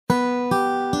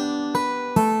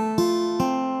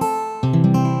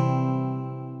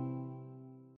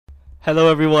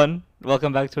Hello, everyone.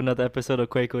 Welcome back to another episode of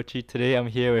Kwekochi. Today, I'm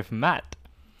here with Matt.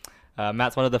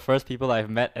 Matt's one of the first people I've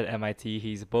met at MIT.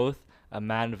 He's both a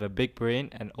man with a big brain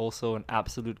and also an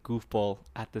absolute goofball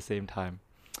at the same time.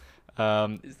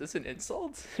 Is this an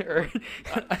insult? Or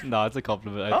No, it's a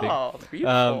compliment, I think. oh,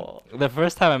 beautiful. The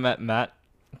first time I met Matt,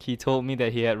 he told me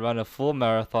that he had run a full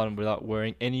marathon without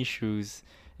wearing any shoes,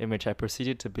 in which I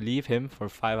proceeded to believe him for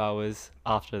 5 hours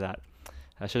after that.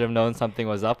 I should have known something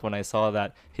was up when I saw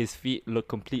that his feet looked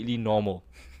completely normal.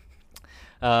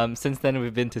 Since then,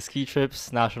 we've been to ski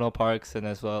trips, national parks, and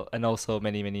also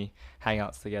many, many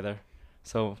hangouts together.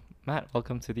 So, Matt,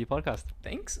 welcome to the podcast.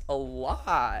 Thanks a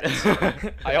lot.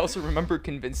 I also remember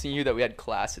convincing you that we had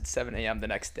class at 7 a.m. the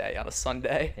next day on a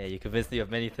Sunday. Yeah, you convinced me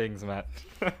of many things, Matt.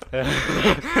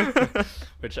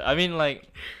 Which, I mean, like,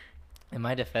 in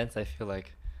my defense, I feel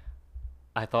like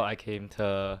I thought I came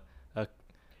to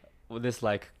this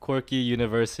like quirky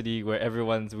university where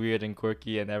everyone's weird and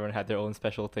quirky and everyone had their own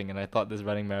special thing, and I thought this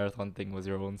running marathon thing was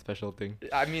your own special thing.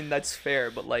 I mean, that's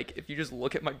fair, but like, if you just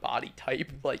look at my body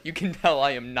type, like, you can tell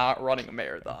I am not running a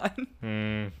marathon.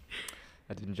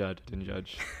 I didn't judge.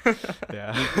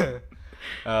 Yeah.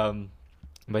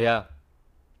 But yeah.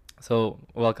 So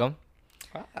welcome.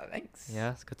 Ah, thanks.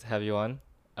 Yeah, it's good to have you on.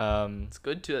 It's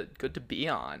good to be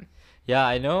on. Yeah,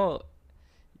 I know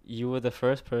you were the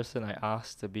first person I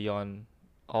asked to be on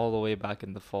all the way back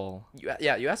in the fall. You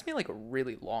asked me like a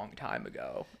really long time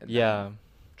ago. And Yeah. then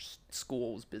just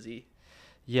school was busy.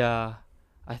 Yeah.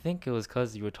 I think it was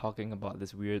because you were talking about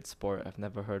this weird sport I've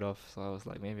never heard of, so I was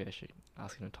like, maybe I should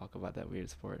ask him to talk about that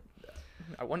weird sport.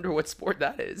 I wonder what sport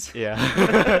that is.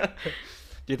 Yeah.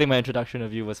 Do you think my introduction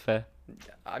of you was fair?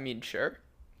 I mean, sure.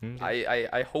 Hmm?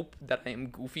 I hope that I am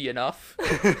goofy enough.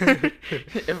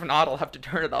 If not, I'll have to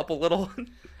turn it up a little.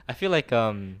 I feel like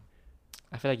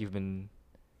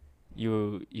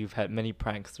you've had many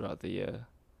pranks throughout the year.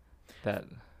 That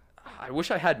I wish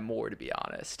I had more, to be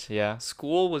honest. yeah.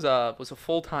 School was a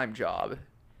full-time job.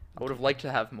 I would have liked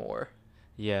to have more.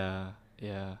 Yeah.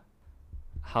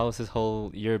 How's this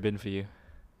whole year been for you?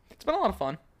 It's been a lot of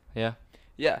fun. Yeah.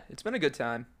 Yeah, it's been a good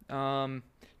time.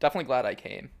 Definitely glad I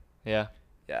came. Yeah.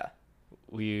 Yeah.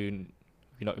 Were you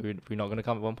not gonna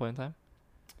come at one point in time?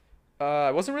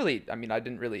 I wasn't really. I mean, I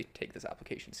didn't really take this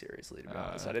application seriously, to be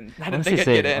honest. I didn't Honestly, think I'd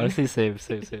same. get in. Honestly,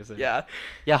 same. Yeah.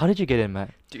 Yeah. How did you get in, Matt?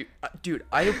 Dude,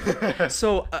 I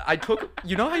took.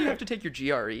 You know how you have to take your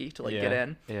GRE to like get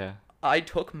in? Yeah. I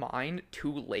took mine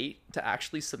too late to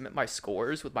actually submit my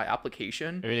scores with my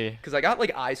application. Really? Because I got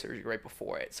like eye surgery right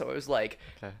before it. So it was like,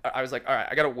 Okay. I was like, all right,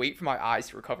 I got to wait for my eyes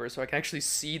to recover so I can actually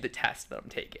see the test that I'm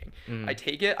taking. I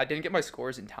take it. I didn't get my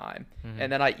scores in time.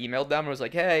 And then I emailed them and was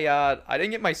like, hey, I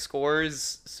didn't get my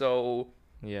scores. So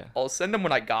Yeah. I'll send them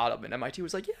when I got them. And MIT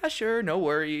was like, yeah, sure, no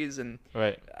worries. And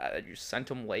Right. I just sent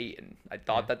them late. And I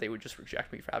thought that they would just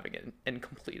reject me for having an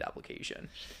incomplete application.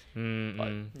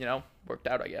 But, worked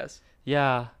out, I guess.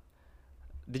 Yeah.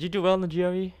 Did you do well in the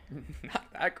GRE? Not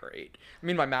that great. I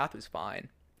mean, my math was fine.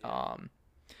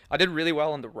 I did really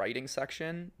well in the writing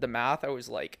section. The math, I was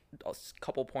like a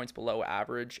couple points below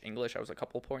average. English, I was a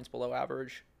couple points below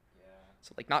average. Yeah.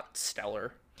 So like not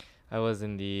stellar. I was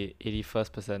in the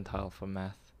 81st percentile for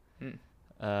math, and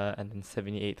then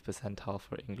 78th percentile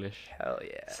for English. Hell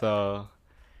yeah. So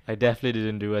I definitely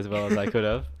didn't do as well as I could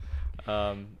have.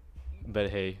 But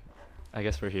hey, I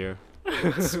guess we're here.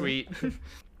 Sweet.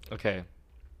 Okay,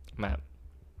 Matt,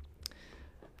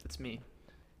 That's me.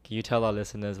 can you tell our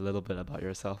listeners a little bit about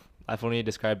yourself? I've only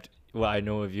described what I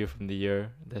know of you from the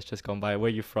year that's just gone by. Where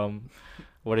are you from?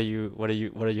 What are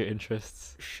your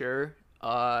interests? Sure.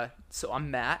 So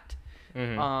I'm Matt.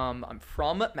 Mm-hmm. I'm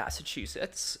from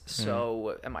Massachusetts,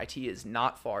 so MIT is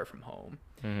not far from home.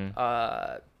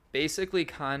 Mm-hmm. Basically,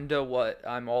 kinda what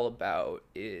I'm all about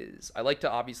is I like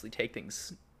to obviously take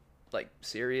things like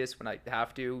serious when I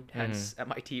have to, hence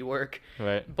MIT work.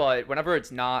 Right. But whenever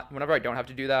I don't have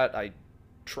to do that, I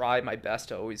try my best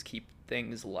to always keep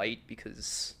things light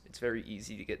because it's very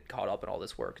easy to get caught up in all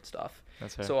this work and stuff.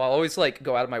 That's right. So I'll always like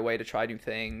go out of my way to try new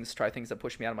things, try things that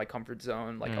push me out of my comfort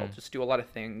zone. Like I'll just do a lot of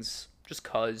things just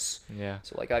cause. Yeah.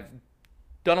 So like I've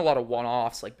done a lot of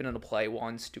one-offs, like been in a play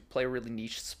once to play a really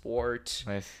niche sport,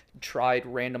 Nice. tried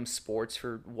random sports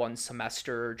for one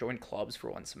semester, joined clubs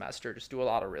for one semester, just do a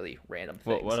lot of really random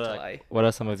things What to are play. what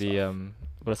are some of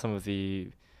the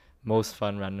most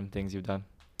fun random things you've done?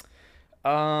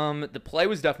 The play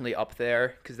was definitely up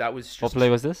there because that was What just play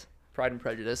was this? Pride and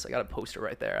Prejudice. I got a poster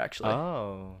right there, actually.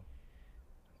 Oh.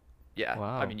 Yeah.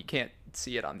 Wow. I mean, you can't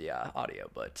see it on the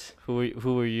audio, but Who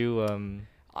were you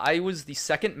I was the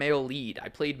second male lead. I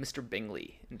played Mr.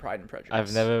 Bingley in Pride and Prejudice.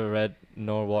 I've never read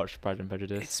nor watched Pride and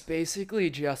Prejudice. It's basically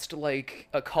just like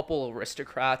a couple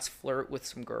aristocrats flirt with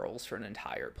some girls for an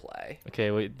entire play.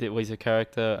 Okay, wait, was your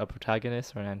character a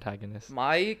protagonist or an antagonist?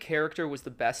 My character was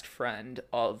the best friend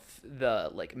of the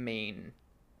like main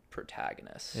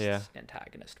protagonist, Yeah.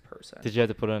 antagonist person. Did you have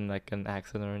to put on like an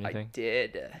accent or I anything?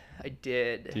 did. I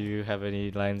did. Do you have any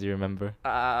lines you remember?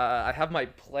 I have my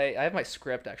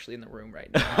script actually in the room right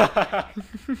now.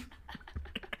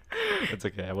 It's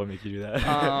okay. I won't make you do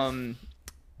that.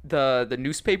 The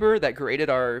newspaper that graded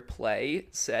our play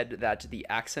said that the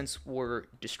accents were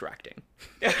distracting.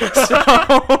 So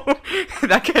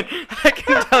that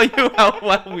can tell you how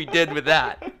well we did with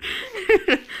that.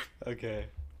 Okay.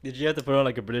 Did you have to put on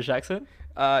like a British accent?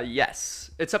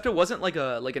 Yes. Except it wasn't like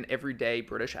an everyday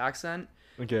British accent.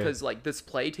 Okay. Because like this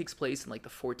play takes place in like the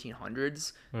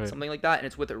 1400s, Right. something like that, and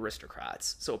it's with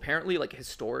aristocrats. So apparently, like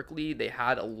historically, they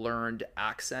had a learned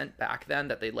accent back then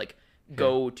that they like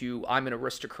go to. I'm an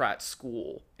aristocrat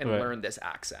school and Right. learn this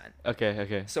accent.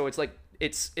 Okay. So it's like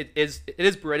it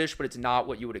is British, but it's not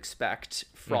what you would expect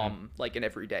from like an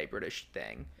everyday British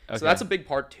thing. Okay. So that's a big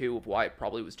part too of why it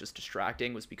probably was just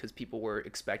distracting, was because people were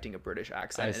expecting a British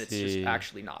accent, I and it's just see.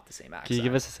 actually not the same accent. Can you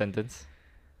give us a sentence?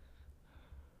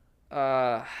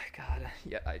 God,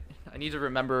 yeah, I need to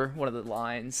remember one of the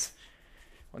lines.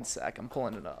 One sec, I'm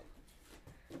pulling it up.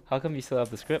 How come you still have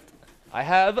the script? I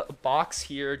have a box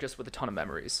here just with a ton of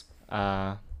memories.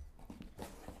 Uh,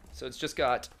 So it's just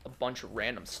got a bunch of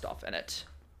random stuff in it.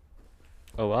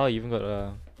 oh wow, you even got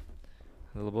a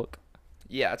little book.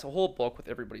 Yeah, it's a whole book with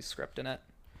everybody's script in it.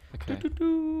 Okay.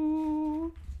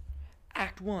 Doo-doo-doo.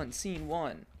 Act 1, Scene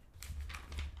 1.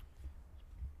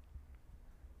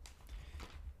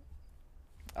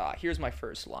 Here's my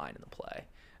first line in the play.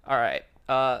 All right.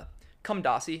 Come,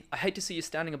 Darcy. I hate to see you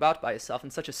standing about by yourself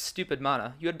in such a stupid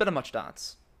manner. You had better much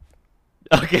dance.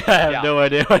 Okay, I have Yeah. no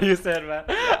idea what you said, man.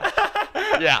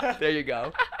 Yeah, there you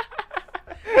go.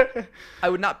 I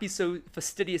would not be so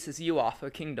fastidious as you are for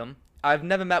a kingdom. I've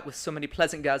never met with so many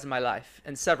pleasant girls in my life,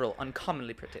 and several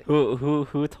uncommonly pretty.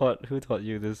 Who taught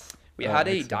you this? We had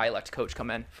a accent? dialect coach come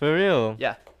in. For real?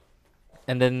 Yeah.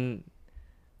 And then,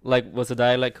 like, was the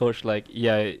dialect coach like,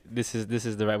 yeah, this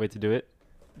is the right way to do it?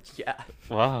 Yeah.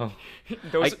 Wow.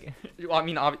 Those, I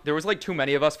mean, there was like too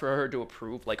many of us for her to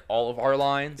approve like all of our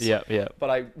lines. Yeah. But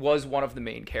I was one of the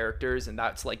main characters, and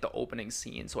that's like the opening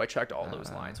scene. So I checked all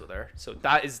those lines with her. So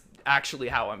that is actually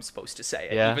how I'm supposed to say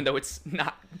it, Yeah. even though it's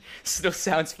not. Still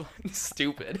sounds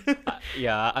stupid.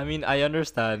 Yeah, I mean, I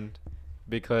understand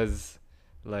because,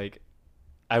 like,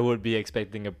 I would be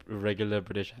expecting a regular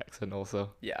British accent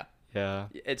also. Yeah. Yeah,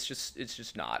 It's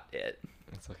just not it.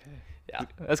 it's okay. Yeah.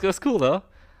 That's cool though.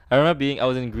 I remember I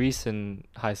was in Greece in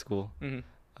high school, Hmm.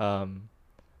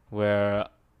 where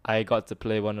I got to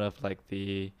play one of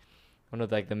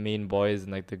the main boys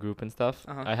in like the group and stuff.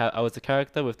 Uh-huh. I was the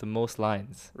character with the most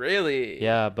lines. Really?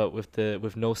 Yeah, but with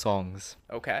no songs.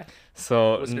 Okay.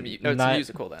 So It's a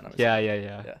musical then. I'm Yeah, assuming.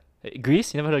 yeah. Yeah.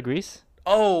 Greece? You never heard of Greece?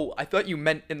 Oh, I thought you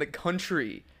meant in the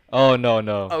country. Oh no.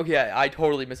 Okay, I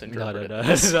totally No. misinterpreted.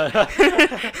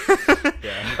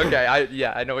 Yeah. Okay,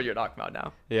 I know what you're talking about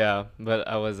now. Yeah, but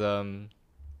I was there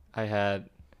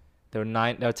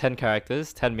were 10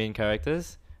 characters, 10 main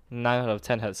characters. 9 out of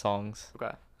 10 had songs.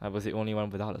 Okay. I was the only one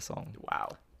without a song, Wow.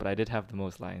 but I did have the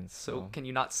most lines. So can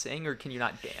you not sing or can you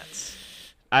not dance?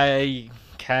 I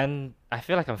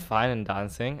feel like I'm fine in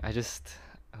dancing. I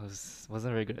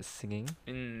wasn't very good at singing.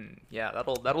 Yeah,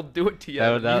 that'll do it to you.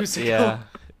 in a musical.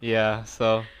 Yeah.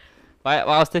 So, I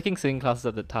was taking singing classes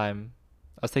at the time.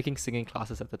 That's pretty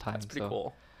Pretty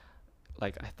cool.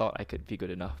 Like I thought I could be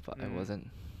good enough, but I wasn't.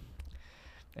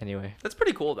 Anyway, That's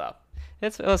pretty cool though.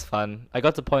 it was fun. I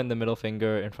got to point the middle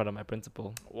finger in front of my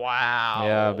principal. Wow.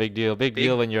 Yeah, big deal. Big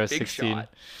deal when you're big 16. shot.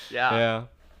 Yeah.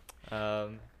 Yeah.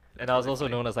 And I was really also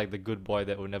funny. known as like the good boy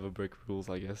that would never break rules,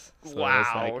 I guess. So it was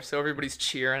Wow. like- So everybody's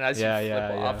cheering as Yeah, you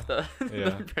flip yeah, off the, Yeah.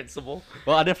 the principal.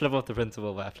 well, I didn't flip off the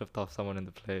principal, but I flipped off someone in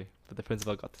the play. But the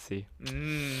principal got to see.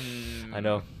 I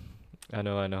know. I've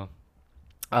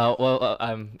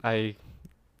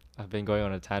been going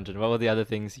on a tangent. What were the other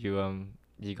things you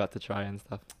got to try and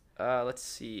stuff? Let's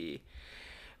see.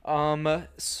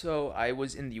 So I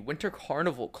was in the Winter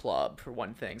Carnival Club for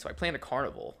one thing. So I planned a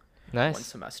carnival one Nice.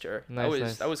 semester.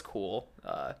 Nice. That was cool.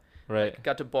 Right.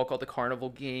 Got to book all the carnival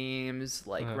games,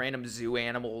 like Uh-huh. random zoo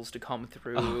animals to come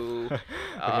through.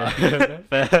 Okay.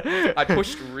 Fair. I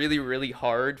pushed really, really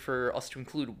hard for us to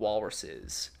include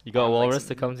walruses. You got on, like, walrus to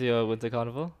some- come to your winter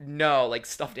carnival? No, like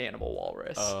stuffed animal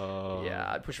walrus. Oh. Yeah,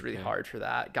 I pushed really okay. hard for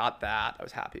that. Got that. I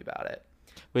was happy about it.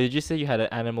 Wait, did you say you had an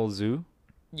animal zoo?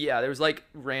 Yeah, there was like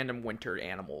random winter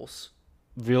animals.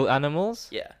 Real animals?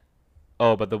 Yeah.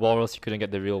 Oh, but the walrus you couldn't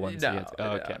get the real ones. No, You had to, oh,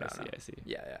 no, okay, no, I see, no. I see.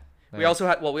 Yeah, yeah. Nice. We also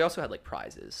had like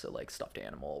prizes, so like stuffed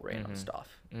animal, random Mhm.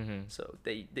 stuff. Mhm. So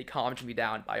they calmed me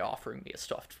down by offering me a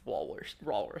stuffed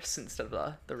walrus instead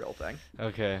of the real thing.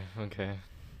 Okay, okay.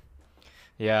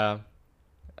 Yeah.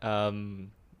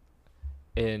 Um,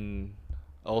 in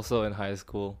also in high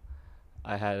school,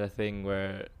 I had a thing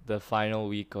where the final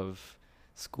week of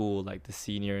school, like the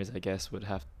seniors, I guess, would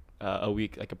have a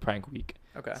week, like a prank week.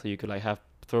 Okay. So you could like have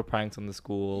throw pranks on the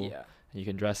school, Yeah. and you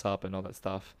can dress up and all that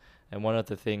stuff. And one of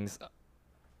the things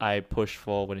I pushed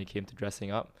for when it came to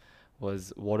dressing up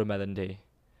was watermelon day.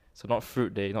 So not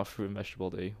fruit day, not fruit and vegetable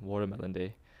day, watermelon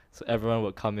day. So everyone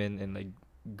would come in like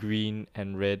green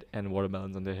and red and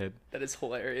watermelons on their head. That is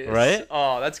hilarious. Right?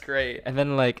 Oh, that's great. And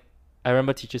then like I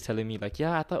remember teachers telling me like,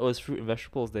 yeah, I thought it was fruit and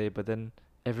vegetables day, but then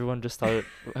everyone just started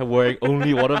wearing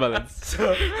only watermelons.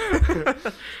 So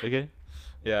okay.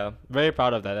 Yeah. Very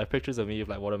proud of that. I have pictures of me with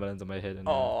like watermelons on my head and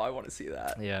Oh, I want to see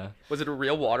that. yeah. Was it a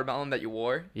real watermelon that you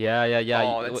wore? Yeah, yeah, yeah.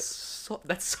 Oh,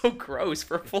 that's so gross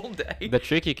for a full day. The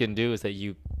trick you can do is that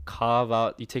you carve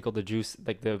out, you take all the juice,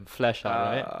 like the flesh out,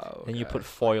 right? Oh, And you okay. put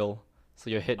foil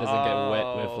so your head doesn't get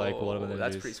wet with like Oh, watermelon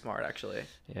that's juice. pretty smart, actually.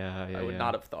 Yeah, yeah, I would yeah.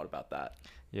 not have thought about that.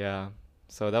 Yeah.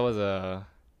 So that was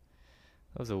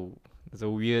a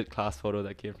weird class photo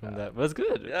that came from that. But it's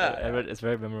good. Yeah, yeah. It's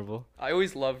very memorable. I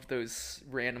always loved those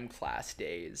random class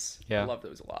days. Yeah. I love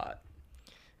those a lot.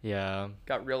 Yeah.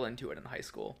 Got real into it in high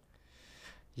school.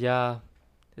 Yeah.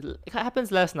 It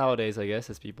happens less nowadays, I guess,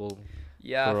 as people.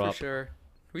 Yeah, Grow for up. sure.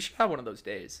 We should have one of those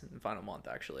days in the final month,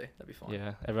 actually. That'd be fun.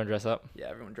 Yeah, everyone dress up. Yeah,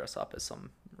 everyone dress up as some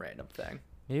random thing.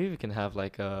 Maybe we can have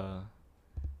like a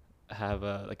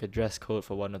dress code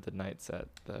for one of the nights at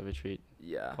the retreat,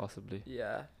 Yeah. possibly.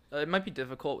 Yeah. It might be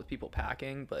difficult with people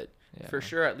packing, but Yeah. for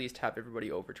sure at least have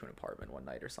everybody over to an apartment one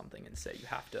night or something and say you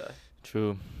have to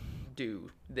True.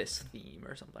 do this theme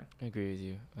or something. I agree with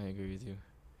you. I agree with you.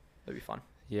 That'd be fun.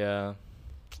 Yeah.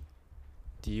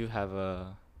 Do you have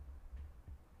a?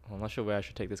 I'm not sure where I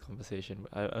should take this conversation.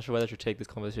 I'm not sure whether I should take this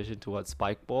conversation towards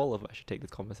Spike Ball or if I should take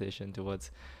this conversation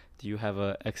towards. Do you have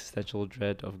a existential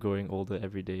dread of growing older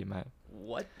every day, Matt?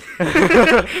 What?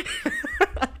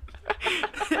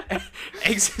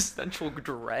 Existential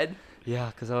dread? Yeah,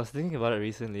 because I was thinking about it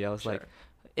recently. I was like,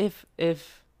 Sure.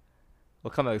 if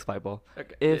we'll come back to Spike Ball.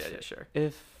 Okay. if- yeah, sure.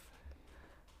 If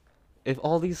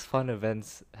all these fun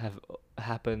events have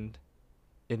happened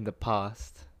in the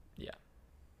past. Yeah.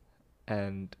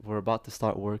 And we're about to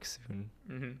start work soon.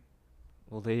 Mm-hmm.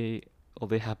 Will they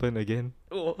happen again?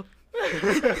 Oh.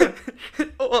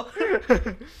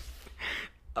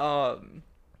 Oh.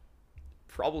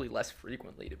 Probably less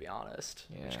frequently, to be honest.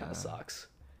 Which kind Yeah. of sucks.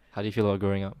 How do you feel about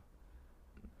growing up?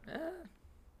 Eh,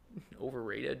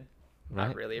 overrated. Right?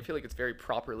 Not really. I feel like it's very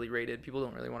properly rated. People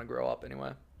don't really want to grow up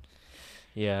anyway.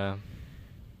 Yeah.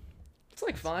 It's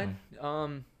like fine.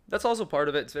 That's also part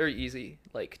of it. It's very easy,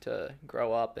 like to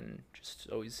grow up and just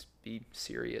always be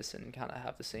serious and kind of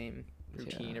have the same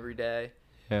routine Yeah. every day.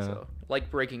 Yeah. So like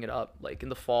breaking it up. Like in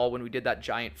the fall when we did that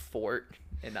giant fort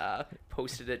and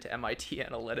posted it to MIT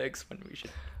Analytics when we should.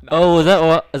 Not. Oh, is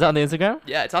that on the Instagram?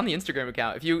 Yeah, it's on the Instagram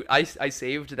account. I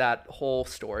saved that whole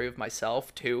story of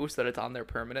myself too, so that it's on there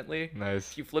permanently.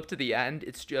 Nice. If you flip to the end,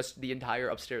 it's just the entire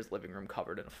upstairs living room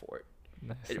covered in a fort.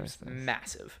 Nice. It Nice. was Nice.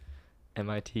 massive.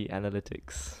 MIT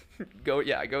Analytics. Go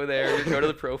there, go to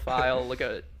the profile, look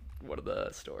at one of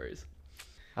the stories.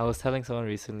 I was telling someone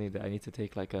recently that I need to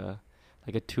take like a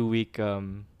 2-week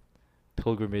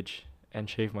pilgrimage and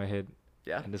shave my head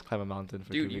Yeah. and just climb a mountain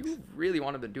for Dude, 2 weeks. you really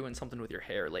want to been doing something with your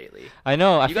hair lately. I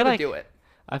know. I You feel gotta like do it.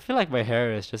 I feel like my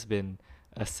hair has just been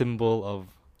a symbol of.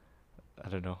 I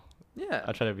don't know. Yeah.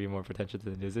 I'm trying to be more pretentious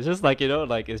than it is. It's just like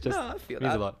like it's just No, I feel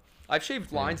means that. a lot. I've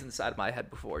shaved Yeah. lines in the side of my head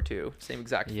before too. Same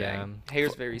exact Yeah. thing.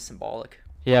 Hair's very symbolic.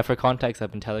 Yeah, for context,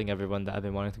 I've been telling everyone that I've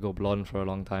been wanting to go blonde for a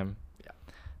long time. Yeah.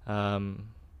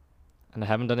 And I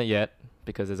haven't done it yet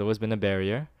because there's always been a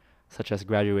barrier, such as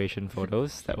graduation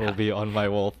photos that will Yeah. be on my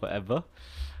wall forever.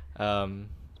 And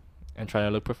trying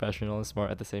to look professional and smart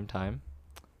at the same time.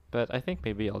 But I think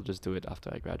maybe I'll just do it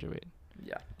after I graduate.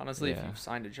 Yeah. Honestly, if Yeah. you've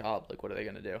signed a job, like what are they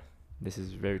gonna do? This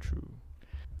is very true.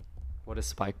 What is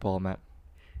Spike Ball, Matt?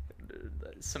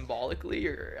 Symbolically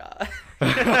or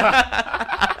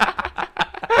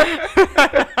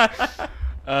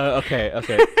Okay.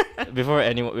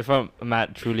 Before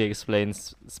Matt truly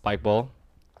explains Spike Ball,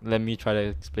 let me try to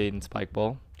explain Spike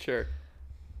Ball. Sure.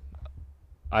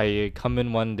 I come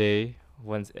in one day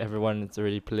once everyone is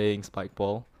already playing Spike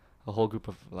Ball, a whole group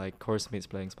of like course mates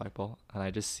playing Spike Ball, and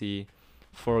I just see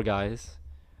 4 guys,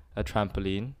 a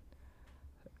trampoline,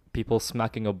 people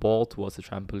smacking a ball towards the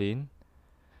trampoline.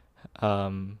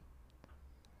 Um,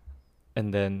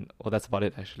 and then, well, that's about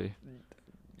it actually.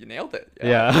 You nailed it.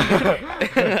 Yeah.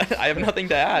 I have nothing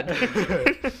to add.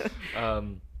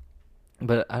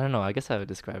 But I don't know. I guess I would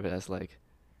describe it as like,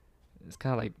 it's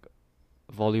kind of like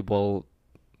volleyball,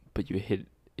 but you hit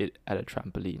it at a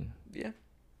trampoline. Yeah,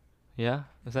 Yeah,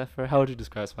 is that fair? How would you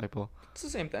describe spikeball? it's the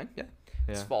same thing. Yeah.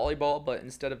 Yeah. It's volleyball, but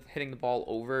instead of hitting the ball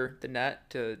over the net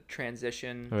to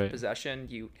transition Right. possession,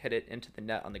 you hit it into the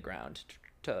net on the ground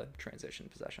to transition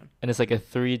possession. And it's like a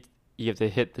three. You have to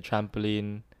hit the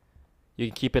trampoline. You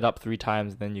can keep it up 3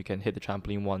 times, then you can hit the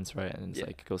trampoline once, right? And it's Yeah.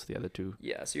 like it goes to the other 2.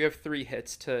 Yeah, so you have 3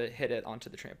 hits to hit it onto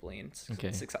the trampoline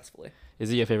Okay. successfully. Is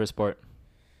it your favorite sport?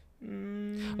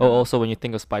 Mm, Oh, also when you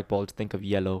think of spikeball, just think of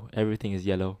yellow. Everything is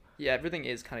yellow. yeah, everything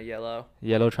is kind of yellow.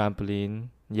 Yellow trampoline,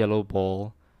 yellow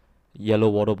ball, yellow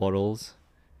water bottles.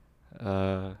 Do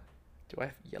I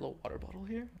have yellow water bottle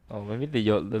here? Oh, maybe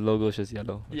the logo is just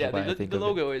yellow. which is Yeah, why I the think of it.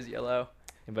 logo is yellow.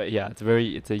 But yeah,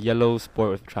 it's a yellow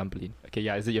sport with a trampoline. Okay,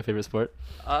 yeah, is it your favorite sport?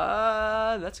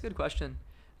 That's a good question.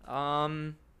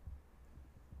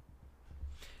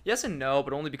 Yes and no,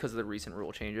 but only because of the recent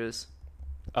rule changes.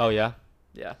 Oh yeah.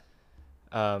 Yeah.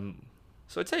 Um,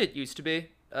 So I'd say it used to be.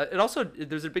 It also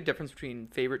there's a big difference between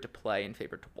favorite to play and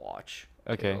favorite to watch.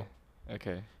 okay. too.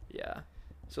 Okay. Yeah.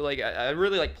 So like I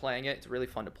really like playing it. It's really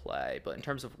fun to play, but in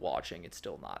terms of watching, it's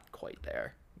still not quite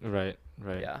there. Right.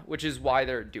 Yeah, which is why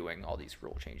they're doing all these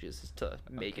rule changes is to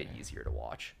make it Okay. easier to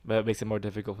watch. But it makes it more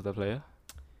difficult for the player.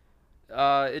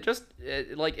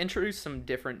 It like introduced some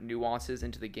different nuances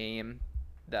into the game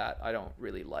that I don't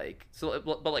really like. So,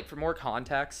 but like for more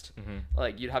context, Mm-hmm.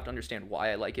 like you'd have to understand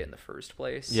why I like it in the first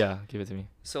place. Yeah, give it to me.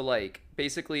 So like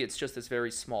basically, it's just this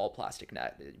very small plastic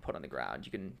net that you put on the ground.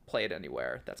 You can play it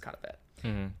anywhere. That's kind of it.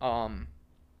 Mm-hmm.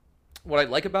 What I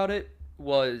like about it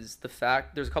was the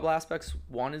fact there's a couple aspects.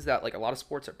 One is that like a lot of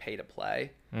sports are pay to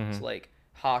play. Mhm. So like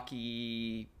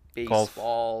hockey, Golf.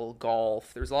 baseball,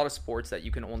 golf. There's a lot of sports that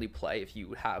you can only play if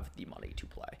you have the money to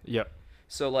play. Yep.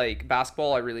 So like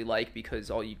basketball I really like because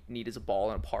all you need is a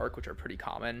ball and a park, which are pretty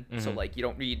common. So Mhm. like you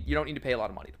don't need to pay a lot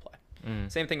of money to play.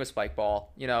 Mm. Same thing with spike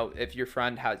ball. You know, if your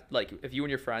friend has like if you and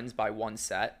your friends buy one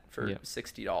set for Yeah.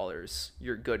 $60,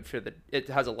 you're good for the it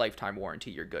has a lifetime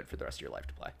warranty. You're good for the rest of your life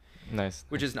to play, Nice.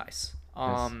 which is nice.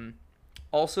 Nice.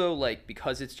 Also like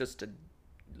because it's just a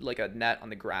net on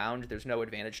the ground, there's no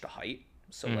advantage to height.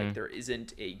 So like Mhm. there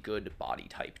isn't a good body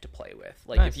type to play with.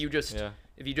 Like Nice. if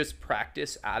you just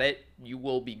practice at it, you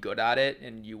will be good at it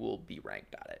and you will be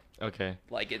ranked at it. Okay.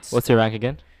 Like it's What's your rank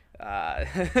again? uh,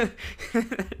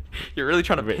 you're really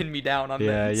trying to Ra- pin me down on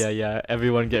Yeah, this. yeah.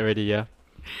 Everyone get ready, yeah.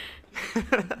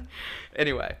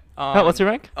 Anyway, What's your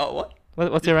rank? Oh, what?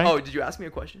 What's your rank? Oh, did you ask me a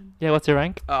question? Yeah, what's your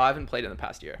rank? Oh, I haven't played in the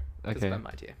past year. 'Cause Okay. it's been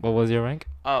my team. What was your rank?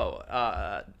 Oh,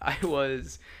 I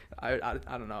was, I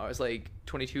don't know. I was like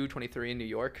 22, 23 in New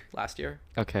York last year.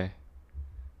 Okay.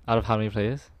 Out of how many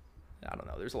players? I don't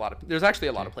know. There's actually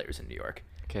a lot of Okay. players in New York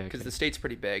Okay. because Okay. the state's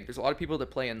pretty big. There's a lot of people that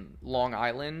play in Long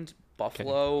Island,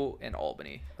 Buffalo, and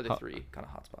Albany are the How- 3 kind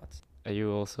of hotspots. Are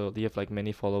you also? Do you have like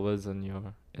many followers on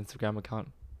your Instagram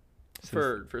account?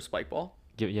 For spike ball.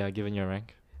 Given your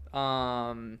rank.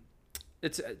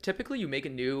 It's typically you make a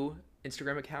new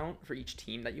Instagram account for each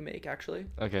team that you make actually.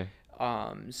 Okay.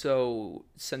 So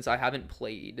since I haven't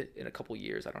played in a couple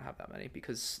years, I don't have that many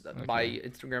because my Okay.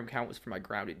 Instagram account was for my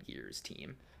Grounded Gears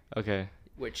team, Okay.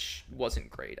 which wasn't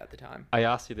great at the time. I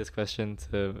asked you this question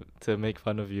to make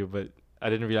fun of you, but I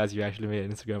didn't realize you actually made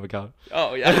an Instagram account.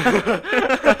 Oh yeah,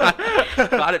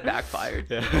 glad it backfired.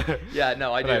 Yeah. Yeah,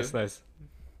 no, I do. Nice. Nice.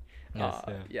 Yes,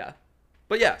 yeah. Yeah.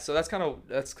 But yeah, so that's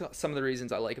some of the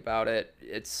reasons I like about it.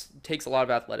 Takes a lot of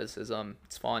athleticism.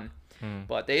 It's fun. Hmm.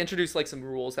 But they introduced like some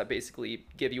rules that basically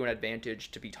give you an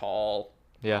advantage to be tall.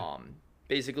 Yeah.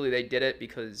 Basically they did it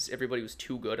because everybody was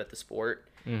too good at the sport.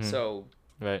 Mhm. So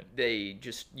Right.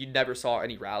 you never saw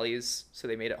any rallies, so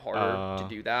they made it harder to Ah.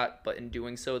 do that. But in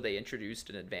doing so, they introduced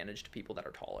an advantage to people that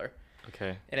are taller.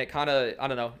 Okay. And it kind of, I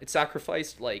don't know, it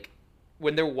sacrificed like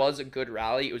when there was a good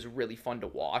rally, it was really fun to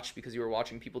watch because you were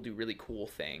watching people do really cool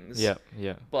things. Yeah.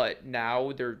 Yeah. But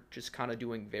now they're just kind of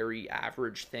doing very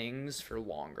average things for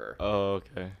longer. Oh,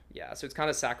 okay. Yeah, so it's kind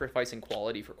of sacrificing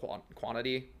quality for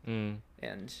quantity. Mm.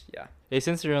 And yeah, Hey,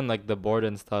 since you're on like the board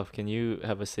and stuff, can you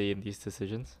have a say in these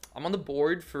decisions? I'm on the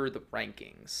board for the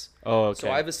rankings. Oh, okay.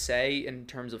 So I have a say in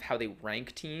terms of how they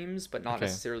rank teams, but not Okay.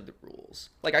 necessarily the rules.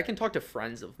 Like I can talk to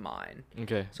friends of mine.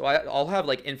 Okay. So I'll have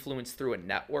like influence through a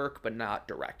network, but not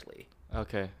directly.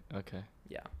 Okay. Okay.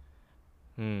 Yeah.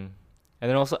 Hmm. And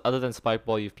then also, other than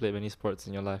spikeball, you've played many sports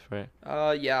in your life, right?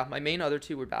 Yeah, my main other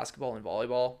 2 were basketball and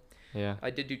volleyball. Yeah. I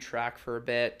did do track for a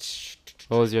bit.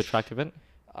 What was your track event?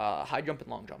 High jump and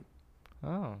long jump.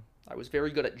 Oh. I was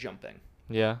very good at jumping.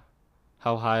 Yeah.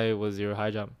 How high was your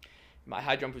high jump? My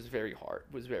high jump was very hard.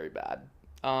 Was very bad.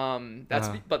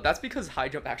 But that's because high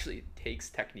jump actually takes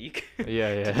technique.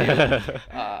 Yeah, to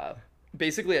yeah. do.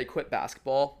 Basically, I quit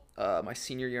basketball my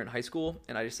senior year in high school,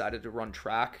 and I decided to run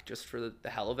track just for the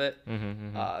hell of it.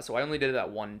 So I only did it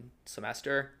that one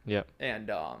semester. Yep.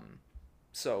 And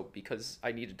so because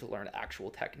I needed to learn actual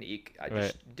technique, I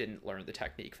just didn't learn the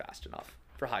technique fast enough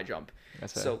for high jump.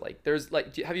 That's So right. like there's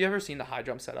like, have you ever seen the high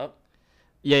jump setup?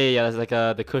 Yeah. There's like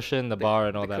the cushion, the bar,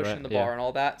 and all that, Cushion, right? the bar, and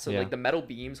all that. So Yeah. like the metal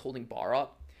beams holding bar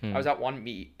up. I was at one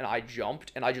meet and I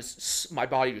jumped and my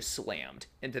body just slammed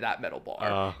into that metal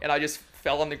bar and I just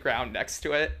fell on the ground next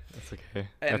to it. That's okay. And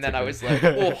That's then I okay. was like,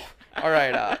 oh, all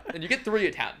right. And you get 3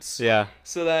 attempts. Yeah.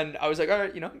 So then I was like, all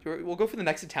right, we'll go for the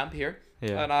next attempt here.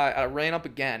 Yeah. And I ran up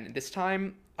again. And this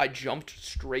time I jumped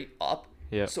straight up.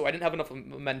 Yeah. So I didn't have enough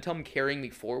momentum carrying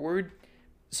me forward.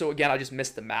 So again, I just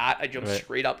missed the mat. I jumped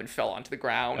straight up and fell onto the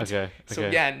ground. Okay. So okay.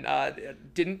 again,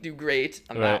 didn't do great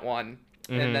on that one.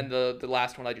 And then the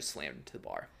last one I just slammed into the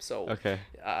bar. So Okay.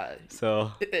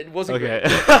 So it wasn't Okay.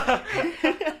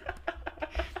 great.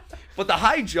 But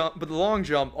the long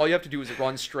jump, all you have to do is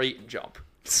run straight and jump.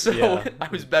 So Yeah. I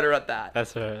was better at that.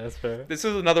 That's fair. That's fair. This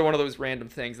was another one of those random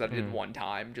things that I did one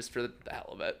time just for the hell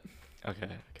of it. Okay.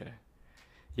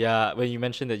 Yeah, when you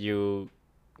mentioned that you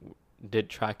did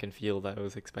track and field, I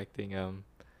was expecting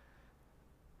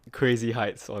crazy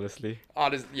heights, honestly.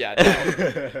 Yeah,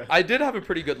 no. I did have a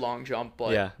pretty good long jump,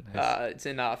 but Yeah, nice. it's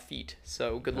in feet,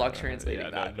 so good luck translating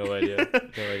that. No idea.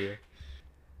 No idea.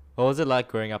 What was it like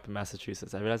growing up in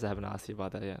Massachusetts? I realized I haven't asked you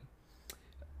about that yet.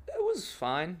 It was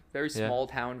fine. Very Yeah. small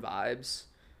town vibes.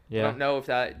 I Yeah. don't know if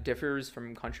that differs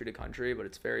from country to country, but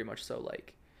it's very much so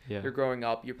like Yeah. you're growing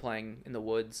up, you're playing in the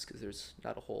woods because there's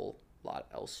not a whole lot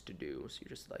else to do. So you're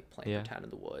just like playing Yeah. pretend in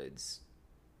the woods.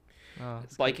 Oh,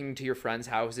 that's good. Biking to your friends'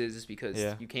 houses because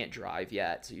Yeah. you can't drive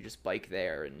yet. So you just bike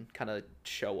there and kind of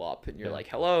show up and you're Yeah. like,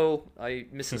 hello,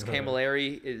 Mrs.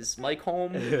 Camilleri, is Mike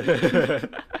home?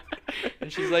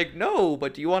 And she's like, no,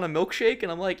 but do you want a milkshake?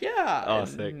 And I'm like, yeah. Oh, and,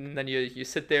 sick. and then you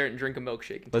sit there and drink a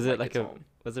milkshake until Was it Mike like gets home.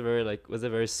 was it a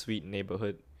very sweet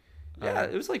neighborhood? Yeah,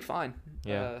 it was like fine.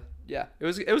 Yeah. Yeah, it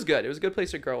was good. It was a good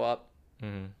place to grow up.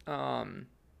 Mm-hmm.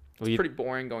 It's pretty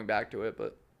boring going back to it,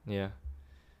 but Yeah.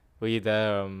 Were you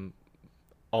there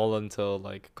all until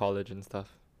like college and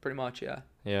stuff? pretty much, yeah.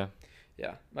 Yeah.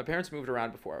 Yeah. My parents moved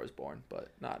around before I was born, but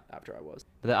not after I was.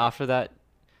 But then after that,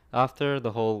 after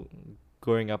the whole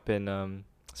growing up in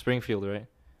Springfield, right?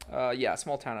 Yeah,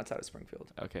 small town outside of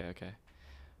Springfield. Okay.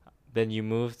 Then you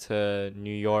moved to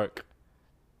New York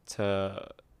to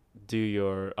do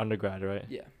your undergrad, right?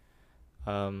 Yeah.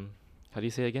 How do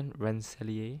you say it again?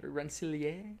 Rensselaer?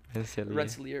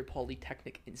 Rensselaer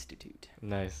Polytechnic Institute.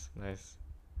 Nice.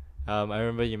 I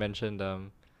remember you mentioned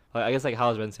I guess like how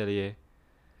was Rensselaer?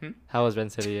 How was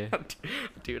Rensselaer?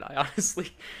 Dude, I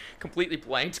honestly completely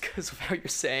blanked because of how you're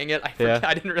saying it. Yeah.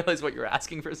 I didn't realize what you were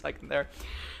asking for a second there.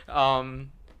 I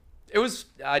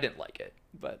didn't like it,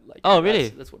 but like. Oh, really?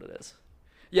 That's what it is.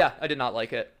 Yeah, I did not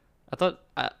like it. I thought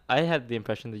I had the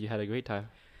impression that you had a great time.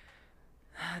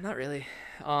 Not really.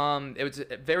 It was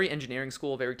a very engineering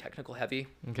school, very technical heavy.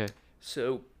 Okay.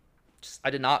 So I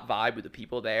did not vibe with the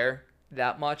people there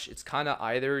that much. It's kind of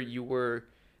either you were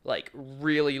like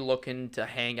really looking to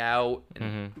hang out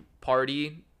and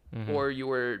party, or you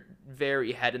were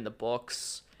very head in the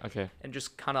books. Okay. And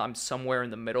just kind of I'm somewhere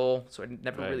in the middle, so I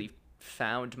never Right. really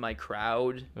found my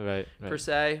crowd Right. per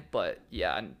se. But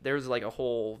yeah, and there was like a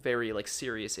whole very like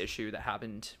serious issue that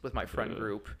happened with my friend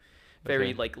group, very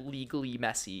Okay. like legally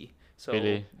messy. So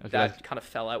Really? Okay. that kind of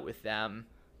fell out with them.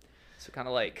 So kind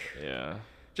of like Yeah.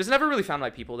 just never really found my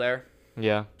people there.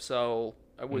 Yeah. So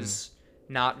I was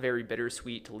not very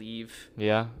bittersweet to leave.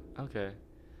 Yeah. Okay.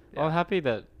 Well, I'm Yeah. happy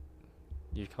that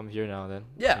you come here now then. I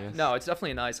Yeah, guess. no, it's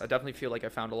definitely nice. I definitely feel like I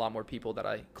found a lot more people that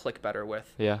I click better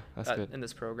with Yeah, that's good. in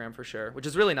this program for sure, which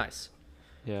is really nice.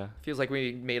 Yeah. Feels like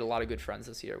we made a lot of good friends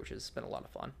this year, which has been a lot of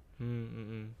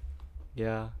fun.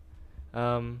 Yeah.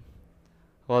 Well,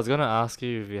 I was gonna ask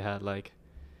you if you had like,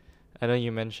 I know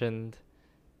you mentioned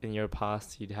in your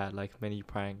past you'd had like many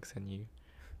pranks and you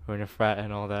were in a frat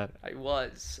and all that. I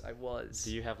was.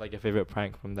 Do you have like a favorite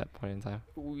prank from that point in time?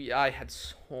 I had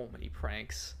so many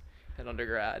pranks in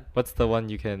undergrad. What's the one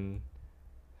you can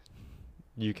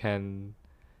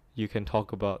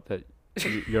talk about that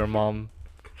your mom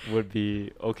would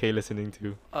be okay listening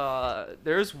to?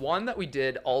 There's one that we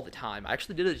did all the time. I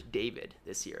actually did it to David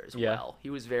this year as Yeah. well. He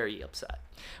was very upset.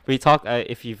 We talked.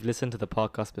 If you've listened to the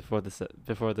podcast before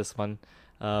this one,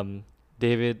 um,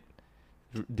 David,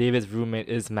 David's roommate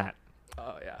is Matt,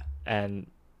 Oh yeah. and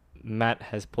Matt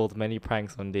has pulled many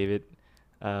pranks on David,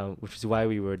 which is why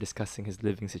we were discussing his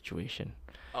living situation.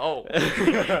 Oh.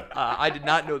 I did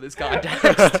not know this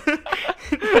context.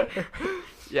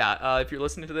 Yeah. If you're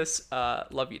listening to this,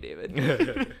 love you,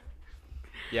 David.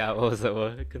 Yeah, what was that?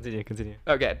 What? Continue.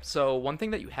 Okay, so one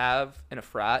thing that you have in a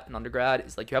frat in undergrad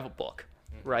is like you have a book,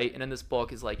 right? And in this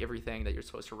book is like everything that you're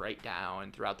supposed to write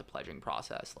down throughout the pledging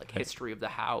process, like Okay. history of the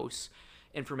house,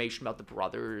 information about the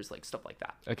brothers, like stuff like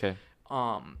that. Okay.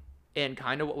 And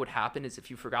kind of what would happen is if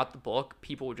you forgot the book,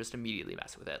 people would just immediately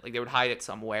mess with it. Like they would hide it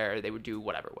somewhere, they would do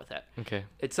whatever with it. Okay.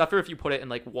 Except for if you put it in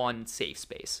like one safe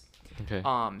space. Okay.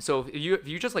 So if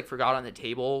you just like forgot on the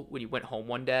table when you went home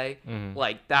one day, Mhm.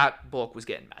 like that book was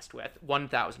getting messed with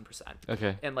 1000%.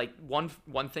 Okay. And like one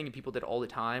thing people did all the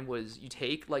time was you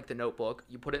take like the notebook,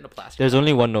 you put it in a plastic. There's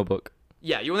only one notebook.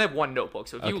 Yeah, you only have one notebook,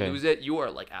 so if you Okay. lose it, you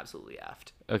are like absolutely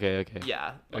effed. Okay. Okay.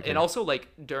 Yeah, Okay. and also like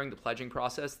during the pledging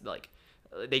process, like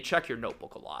they check your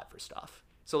notebook a lot for stuff.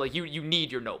 So like you need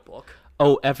your notebook.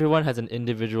 Oh, everyone has an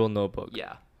individual notebook.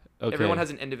 Yeah, Okay. everyone has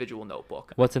an individual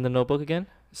notebook. What's in the notebook again?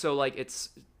 So like it's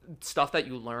stuff that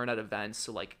you learn at events.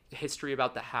 So like history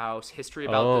about the house, history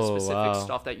about the Oh, specific wow.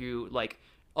 stuff that you like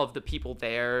of the people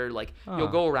there. Like you'll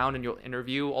Ah. go around and you'll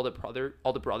interview all the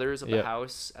brothers of the Yeah.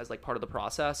 house as like part of the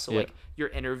process. So Yeah. like your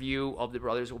interview of the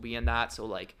brothers will be in that. So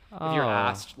like if you're Ah.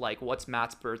 asked like what's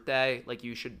Matt's birthday, like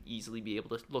you should easily be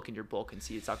able to look in your book and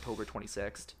see it's October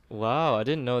 26th. Wow, I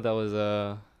didn't know that was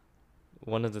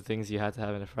one of the things you had to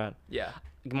have in a frat. Yeah.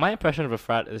 My impression of a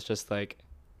frat is just like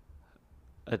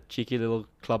a cheeky little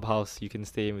clubhouse you can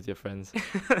stay in with your friends.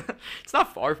 It's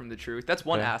not far from the truth. That's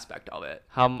one Yeah. aspect of it.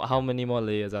 How many more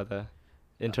layers are there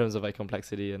in terms of like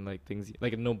complexity and like things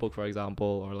like a notebook, for example,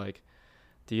 or like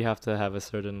do you have to have a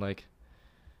certain like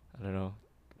I don't know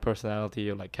personality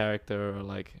or like character or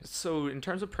like So in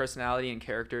terms of personality and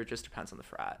character, it just depends on the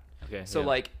frat. okay So yeah.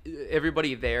 like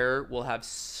everybody there will have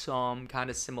some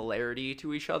kind of similarity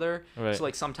to each other. Right. So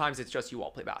like sometimes it's just you all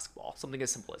play basketball, something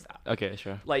as simple as that. Okay,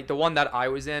 sure. Like the one that I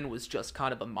was in was just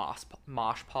kind of a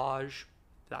mosh podge,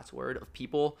 if that's a word, of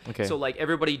people. Okay. So like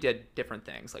everybody did different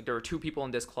things. Like there were 2 people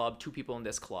in this club, 2 people in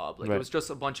this club. Like Right. it was just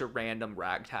a bunch of random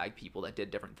ragtag people that did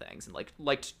different things and like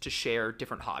liked to share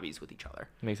different hobbies with each other.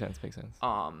 Makes sense.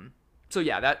 So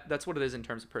yeah, that's what it is in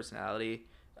terms of personality.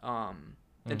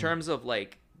 In terms of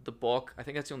like the book, I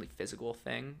think that's the only physical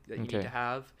thing that you Okay. need to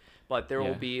have. But there Yeah.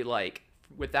 will be like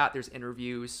with that, there's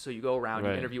interviews. So you go around,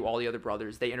 Right. you interview all the other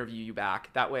brothers. They interview you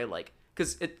back. That way, like,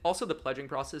 because it also the pledging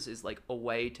process is like a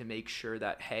way to make sure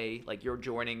that hey, like you're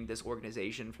joining this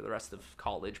organization for the rest of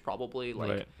college, probably like.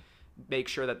 Right. Make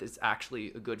sure that it's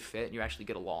actually a good fit and you actually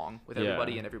get along with Yeah.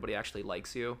 everybody and everybody actually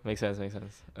likes you. Makes sense.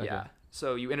 Okay. Yeah.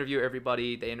 So you interview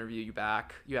everybody, they interview you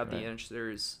back. You have the Right.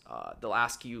 answers. They'll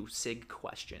ask you SIG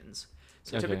questions.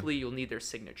 So Okay. typically you'll need their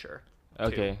signature. too.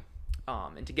 Okay.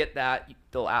 And to get that,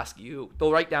 they'll ask you.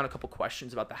 They'll write down a couple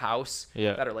questions about the house.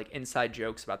 Yeah. That are like inside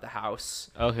jokes about the house.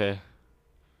 Okay.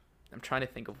 I'm trying to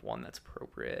think of one that's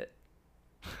appropriate.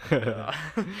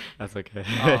 That's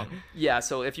okay. Yeah.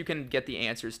 So if you can get the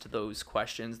answers to those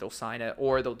questions, they'll sign it,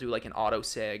 or they'll do like an auto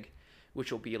sig,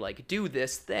 which will be like do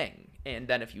this thing, and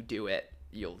then if you do it,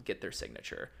 you'll get their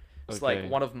signature. So Okay.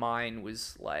 like one of mine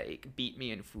was like beat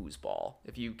me in foosball.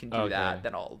 If you can do Okay. that,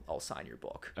 then I'll sign your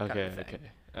book. Kind Okay. of a thing.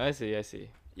 Okay. I see.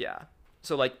 Yeah.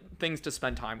 So like things to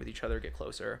spend time with each other, get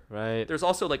closer. Right. There's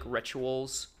also like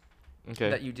rituals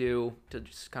Okay. that you do to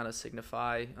just kind of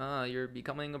signify, you're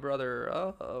becoming a brother.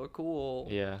 Oh, cool.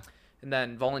 Yeah. And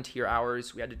then volunteer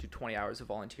hours. We had to do 20 hours of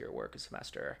volunteer work a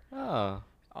semester. Oh,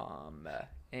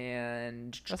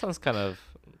 And that sounds kind of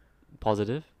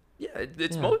positive. yeah,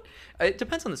 it's Yeah. it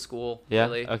depends on the school. Yeah.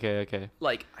 Really. Okay.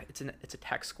 Like it's a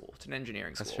tech school. It's an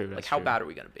engineering school. That's true, Like that's how true. bad are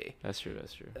we gonna be? That's true.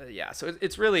 Yeah. So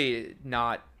it's really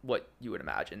not what you would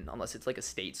imagine unless it's like a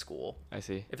state school. I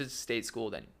see. If it's a state school,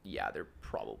 then yeah, they're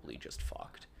probably just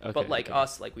fucked. Okay, But like okay.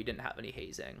 us, like we didn't have any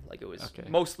hazing. Like it was Okay.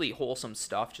 mostly wholesome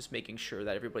stuff, just making sure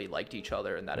that everybody liked each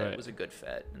other and that Right. it was a good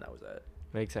fit, and that was it.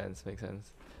 Makes sense.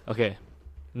 Okay.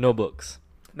 No books.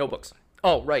 Notebooks.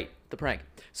 Oh, right, the prank.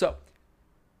 So,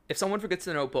 if someone forgets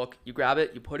the notebook, you grab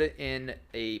it, you put it in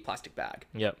a plastic bag.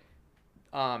 Yep.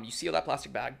 You seal that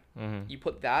plastic bag. Mhm. You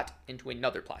put that into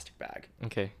another plastic bag.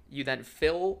 Okay. You then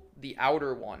fill the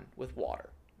outer one with water.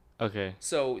 Okay.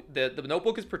 So the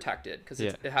notebook is protected because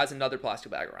Yeah. it has another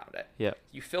plastic bag around it. Yep.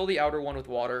 You fill the outer one with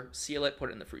water, seal it, put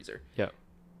it in the freezer. Yep.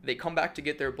 They come back to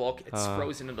get their book. It's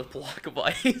frozen in a block of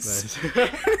ice.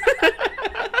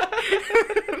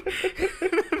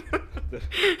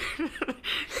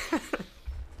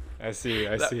 Nice. I see.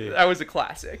 I That, see. that was a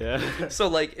classic. Yeah. So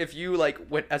like if you like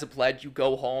went as a pledge, you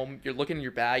go home, you're looking in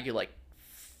your bag, you're like,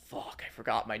 fuck, I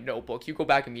forgot my notebook. You go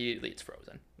back immediately, it's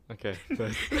frozen. Okay.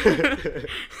 Nice.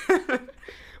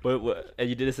 What? And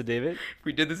you did this to David?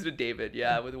 We did this to David,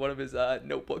 yeah, with one of his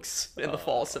notebooks in the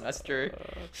fall semester.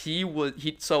 He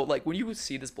so like when you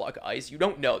see this block of ice, you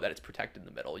don't know that it's protected in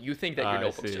the middle. You think that your I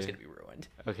notebook's see. just gonna be ruined.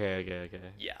 Okay.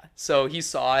 Yeah. So he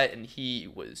saw it and he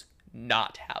was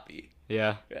not happy.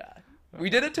 Yeah. Yeah. We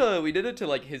did it to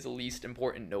like his least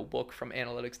important notebook from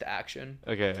analytics to action.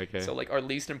 Okay. So like our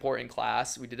least important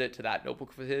class, we did it to that notebook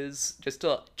of his just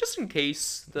in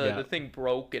case Yeah. the thing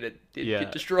broke and it did Yeah.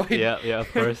 get destroyed. Yeah. Of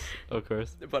course. Of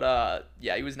course. But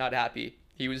yeah, he was not happy.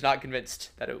 He was not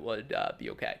convinced that it would be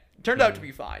okay. It turned out to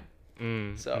be fine.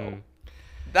 So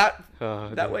that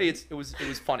damn. way it was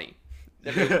funny.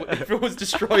 If it was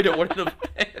destroyed, it wouldn't have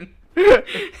been.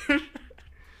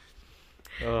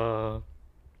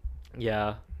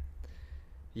 Yeah.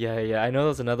 I know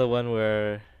there's another one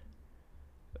where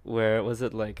was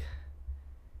it like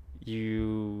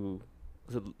you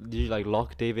did you like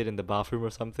lock David in the bathroom or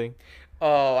something?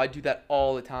 Oh, I do that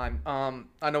all the time.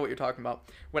 I know what you're talking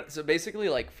about. So basically,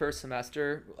 like first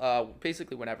semester,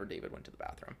 basically whenever David went to the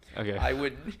bathroom, Okay. I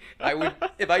would,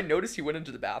 if I noticed he went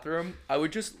into the bathroom, I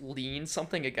would just lean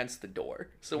something against the door.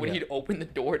 So when Yeah. he'd open the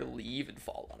door to leave, it'd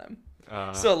fall on him.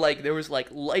 Uh, So like there was like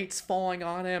lights falling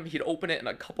on him. He'd open it and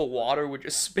a cup of water would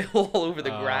just spill all over the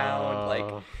ground.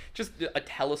 Like just a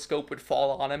telescope would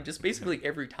fall on him. Just basically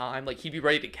every time, like he'd be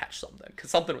ready to catch something because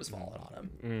something was falling on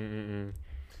him.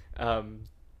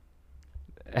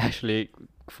 Actually,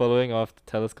 following off the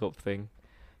telescope thing,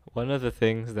 one of the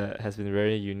things that has been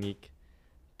very unique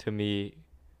to me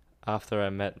after I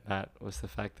met Matt was the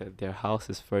fact that their house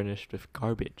is furnished with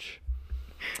garbage.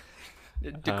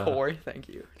 Decor, thank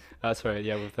you. That's right.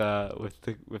 Yeah, with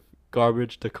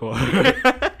garbage decor.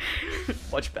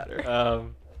 Much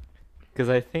better. Because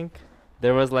I think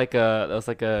there was like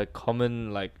a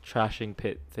common like trashing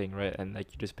pit thing, right? And like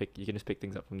you can just pick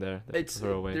things up from there that people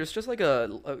throw away. There's just like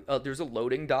there's a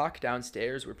loading dock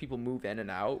downstairs where people move in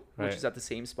and out, which Right. is at the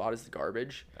same spot as the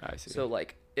garbage. I see. So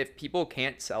like if people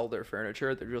can't sell their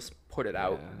furniture, they just put it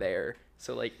out Yeah. there.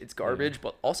 So like it's garbage,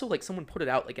 but also like someone put it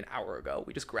out like an hour ago.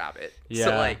 We just grab it. So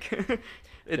Yeah. like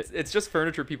it's just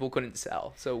furniture people couldn't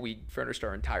sell. So we furnished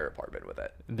our entire apartment with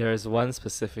it. There's one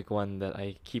specific one that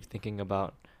I keep thinking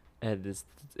about, and is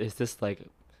this like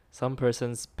some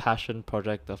person's passion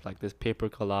project of like this paper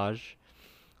collage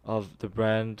of the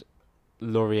brand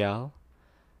L'Oreal,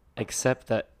 except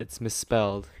that it's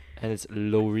misspelled and it's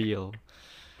L'Oreal.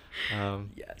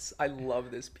 Yes, I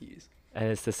love this piece. And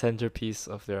it's the centerpiece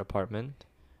of their apartment,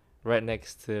 right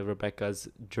next to Rebecca's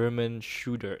German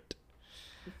Schuhdirt.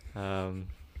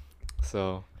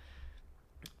 So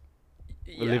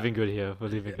we're Yeah. living good here. We're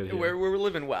living good here. We're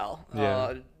living well.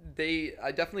 Yeah.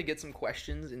 I definitely get some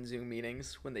questions in Zoom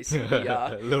meetings when they see the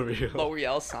L'Oreal.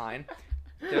 L'Oreal sign.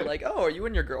 They're like, "Oh, are you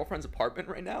in your girlfriend's apartment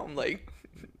right now?" I'm like,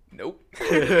 "Nope."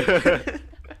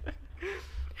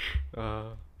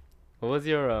 What was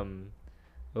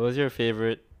your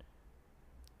favorite?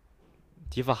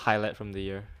 Do you have a highlight from the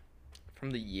year?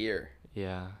 From the year.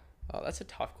 Yeah. Oh, that's a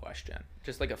tough question.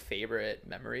 Just like a favorite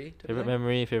memory. Favorite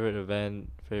memory, favorite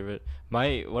event,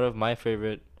 one of my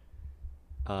favorite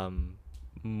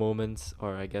moments,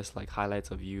 or I guess like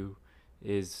highlights of you,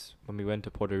 is when we went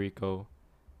to Puerto Rico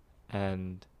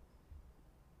and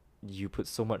you put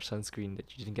so much sunscreen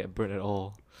that you didn't get burnt at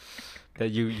all. That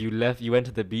you went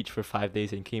to the beach for 5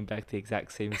 days and came back the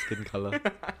exact same skin color.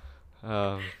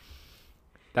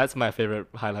 That's my favorite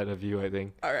highlight of you, I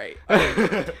think. All right.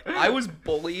 I was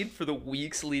bullied for the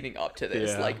weeks leading up to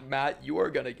this. Yeah. Like, Matt, you are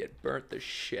gonna get burnt the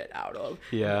shit out of.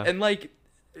 Yeah. And like,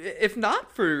 if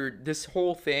not for this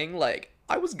whole thing, like,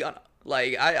 I was gonna.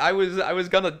 Like, I was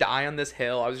gonna die on this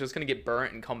hill. I was just gonna get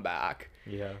burnt and come back.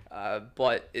 Yeah.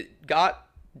 But it got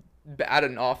bad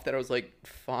enough that I was like,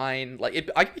 fine.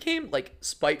 Like, I became like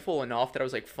spiteful enough that I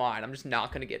was like, fine. I'm just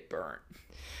not gonna get burnt.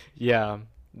 Yeah.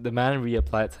 The man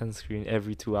reapplied sunscreen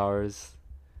every 2 hours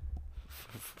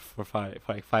for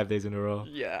 5 days in a row.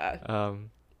 Yeah.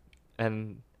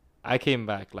 And I came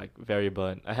back like very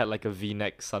burnt. I had like a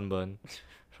V-neck sunburn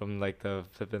from like the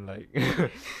flipping like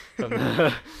from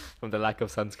the lack of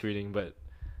sunscreening. But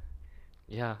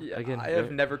yeah, Yeah. again, I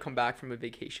have never come back from a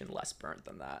vacation less burnt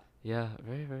than that. yeah,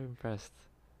 very very impressed.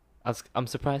 I'm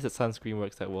surprised that sunscreen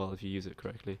works that well if you use it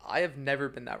correctly. I have never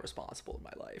been that responsible in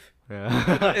my life.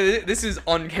 Yeah. This is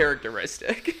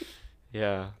uncharacteristic.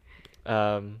 Yeah.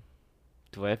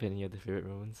 Do I have any other favorite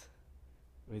moments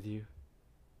with you?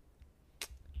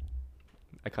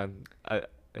 I can't.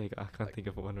 I can't think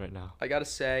of one right now. I gotta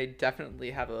say,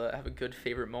 definitely have a good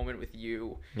favorite moment with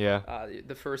you. Yeah.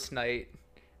 The first night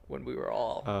when we were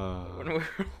all when we were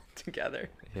all together.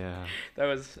 Yeah. That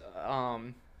was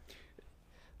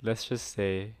Let's just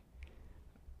say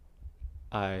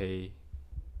I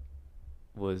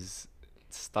was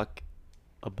stuck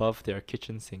above their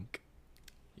kitchen sink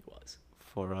he was.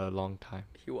 for a long time.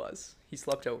 He was. He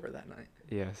slept over that night.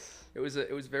 Yes. It was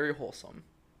very wholesome,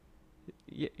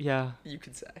 Yeah. you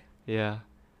could say. Yeah.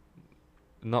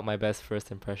 Not my best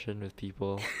first impression with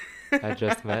people I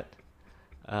just met.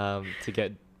 To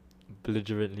get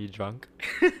belligerently drunk.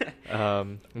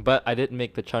 But I did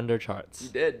make the Chunder charts. You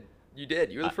did. You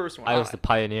did. You were the first one. I was on. the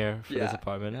pioneer for this Yeah,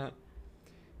 apartment.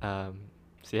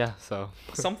 yeah. So.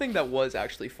 Something that was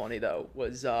actually funny though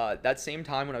was that same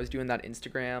time when I was doing that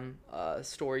Instagram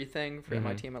story thing for Mhm.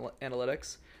 MIT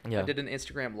Analytics. Yeah. I did an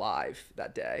Instagram live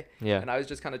that day. Yeah. And I was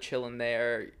just kind of chilling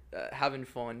there, having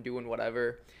fun, doing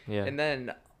whatever. Yeah. And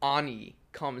then Ani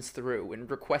comes through and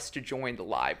requests to join the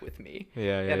live with me.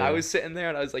 Yeah, And I was sitting there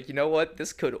and I was like, you know what?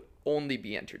 This could only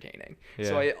be entertaining.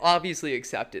 So Yeah. I obviously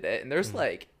accepted it. And there's Mhm.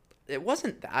 like, it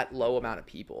wasn't that low amount of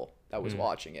people that was Mm.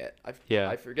 watching it. Yeah.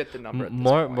 I forget the number. At this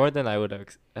more point. more than I would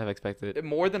have expected.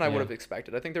 More than I would Yeah. have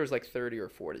expected. I think there was like 30 or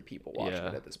 40 people watching Yeah.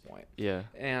 it at this point. Yeah.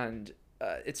 And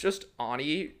it's just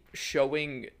Ani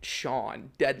showing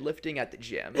Sean deadlifting at the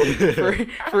gym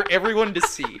for everyone to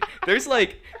see. There's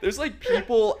like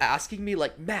people asking me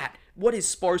like, Matt, what is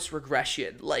sparse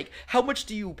regression? Like, how much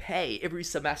do you pay every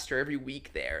semester, every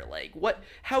week there? Like,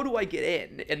 how do I get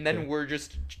in? And then Yeah. we're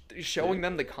just showing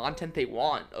them the content they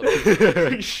want of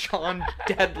Sean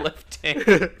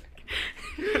deadlifting.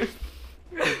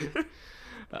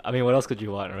 I mean, what else could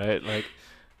you want, right? Like,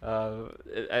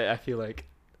 I feel like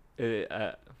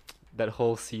that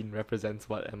whole scene represents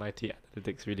what MIT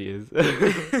analytics really is.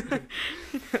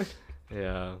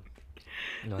 Yeah.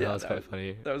 No, Yeah, that was quite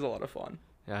funny. That was a lot of fun.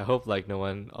 Yeah, I hope like no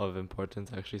one of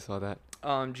importance actually saw that.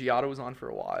 Giotto was on for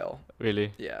a while.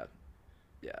 Really? Yeah.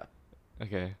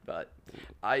 Okay. But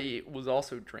I was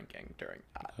also drinking during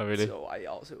that. Oh, really? So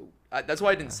that's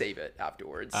why I didn't Ah. save it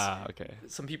afterwards. Okay.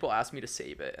 Some people asked me to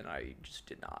save it, and I just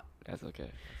did not. That's okay.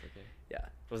 That's okay. Yeah.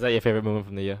 Was that your favorite moment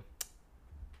from the year?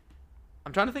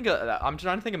 I'm trying to think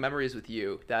of memories with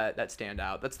you that stand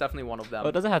out. That's definitely one of them. Oh,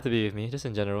 it doesn't have to be with me, just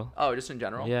in general. Oh, just in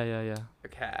general? Yeah.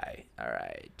 Okay. All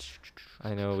right.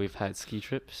 I know we've had ski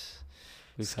trips.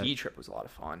 Ski trip was a lot of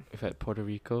fun. We've had Puerto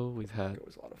Rico. We've had It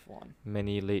was a lot of fun.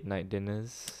 many late night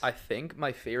dinners. I think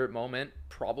my favorite moment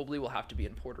probably will have to be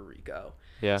in Puerto Rico.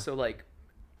 Yeah. So like,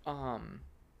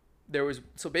 there was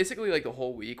basically like the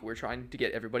whole week we're trying to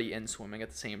get everybody in swimming at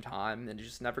the same time, and it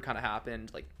just never kind of happened.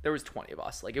 Like there was 20 of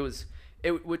us. Like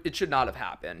it should not have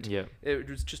happened. Yeah. It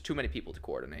was just too many people to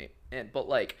coordinate. But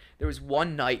like there was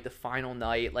one night, the final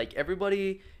night, like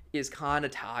everybody is kind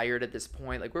of tired at this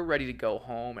point. Like we're ready to go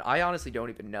home. And I honestly don't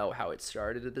even know how it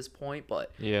started at this point,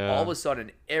 but Yeah. all of a sudden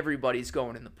everybody's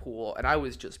going in the pool, and I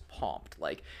was just pumped.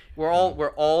 Like we're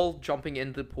all jumping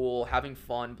into the pool, having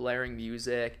fun, blaring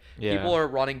music. Yeah. People are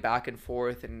running back and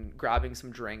forth and grabbing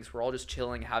some drinks. We're all just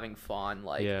chilling, having fun,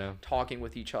 like Yeah. talking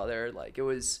with each other. Like it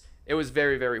was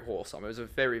very, very wholesome. It was a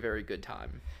very, very good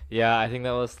time. Yeah, I think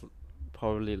that was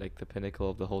probably like the pinnacle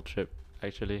of the whole trip,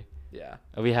 actually. Yeah.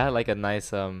 We had like a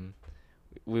nice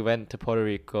we went to Puerto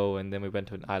Rico, and then we went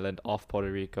to an island off Puerto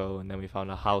Rico, and then we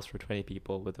found a house for 20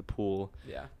 people with a pool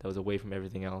Yeah. that was away from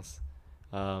everything else.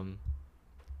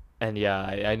 And yeah,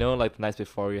 I know like the nights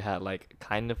before we had like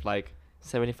kind of like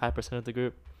 75% of the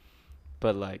group,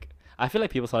 but like I feel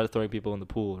like people started throwing people in the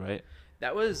pool, right?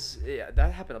 That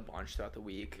happened a bunch throughout the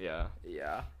week. Yeah.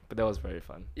 Yeah. But that was very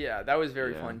fun. Yeah, that was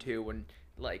very Yeah. fun too, when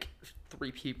like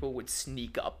 3 people would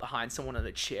sneak up behind someone in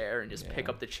a chair and just pick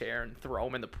Yeah. up the chair and throw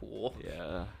them in the pool.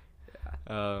 Yeah.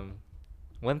 Yeah.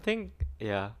 One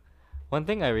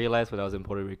thing I realized when I was in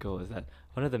Puerto Rico is that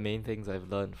one of the main things I've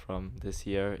learned from this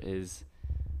year is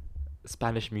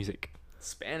Spanish music.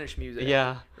 Spanish music.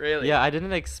 Yeah. Really? Yeah, I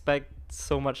didn't expect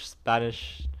so much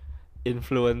Spanish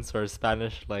influence or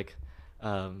Spanish like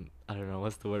I don't know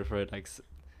what's the word for it, like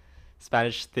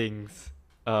Spanish things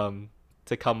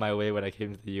to come my way when I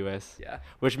came to the US. Yeah.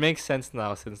 Which makes sense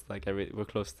now since like we're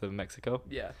close to Mexico.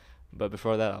 Yeah. But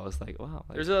before that I was like, wow.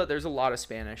 Like, There's a lot of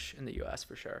Spanish in the US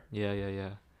for sure. yeah.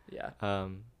 Yeah.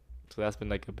 So that's been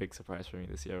like a big surprise for me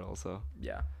this year also.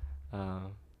 Yeah.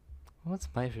 What's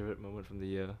my favorite moment from the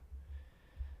year?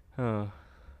 Huh.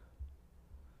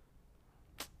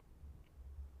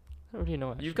 I don't really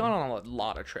know. Actually. You've gone on a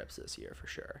lot of trips this year for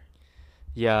sure.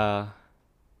 Yeah.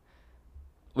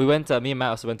 We went to, me and Matt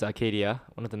also went to Acadia,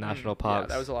 one of the national parks.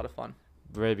 Yeah, that was a lot of fun.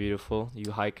 Very beautiful.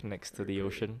 You hike next to Very the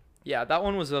pretty. ocean. Yeah, that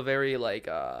one was a very like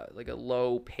a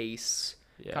low pace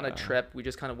kind of Yeah. trip. We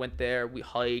just kind of went there, we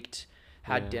hiked,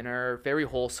 had Yeah. dinner, very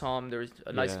wholesome. There was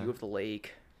a nice Yeah. view of the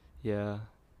lake. Yeah.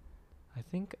 I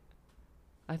think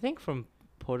I think from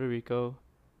Puerto Rico,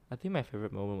 I think my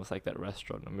favorite moment was like that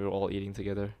restaurant and we were all eating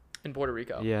together. In Puerto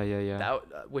Rico. Yeah, yeah, yeah.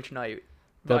 That which night?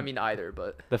 Well, I The mean either,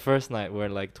 but the first night we're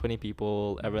like 20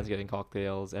 people, everyone's getting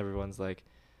cocktails, everyone's like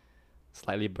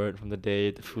slightly burnt from the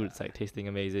day. The food's yeah. like tasting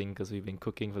amazing because we've been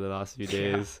cooking for the last few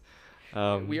Yeah. days.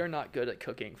 We are not good at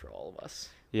cooking for all of us.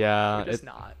 Yeah, We're just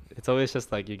not. it's always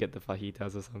just like you get the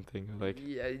fajitas or something. Like,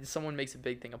 Yeah, someone makes a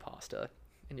big thing of pasta,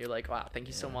 and you're like, wow, thank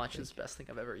you so yeah, much. thank It's the best thing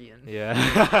I've ever eaten. yeah.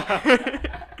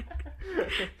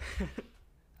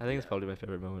 I think it's Yeah. probably my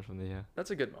favorite moment from the year. That's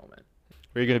a good moment.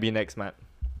 Where are you gonna be next, Matt?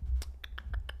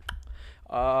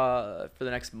 For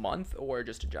the next month or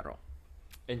just in general?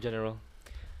 In general.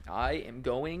 I am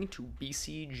going to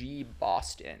BCG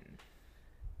Boston.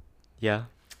 Yeah.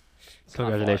 It's not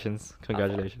far. Congratulations. Not far.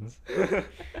 Congratulations.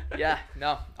 Yeah,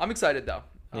 no, I'm excited though.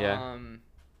 Yeah.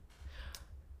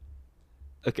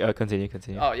 Okay,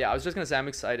 continue. Oh yeah, I was just gonna say I'm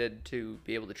excited to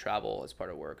be able to travel as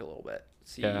part of work a little bit,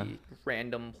 see Yeah.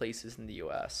 random places in the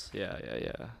U.S.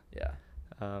 Yeah.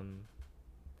 Yeah,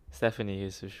 Stephanie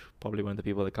is probably one of the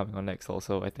people that are coming on next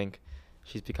also. I think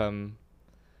she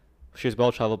was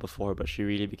well traveled before, but she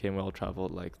really became well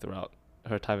traveled like throughout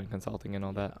her time in consulting and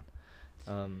all that.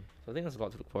 So I think there's a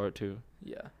lot to look forward to.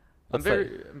 yeah. What's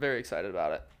I'm very excited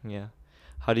about it. Yeah.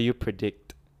 How do you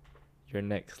predict your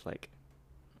next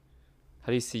how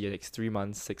do you see your next 3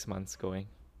 months, 6 months going?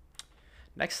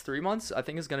 Next 3 months, I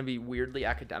think is gonna be weirdly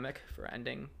academic for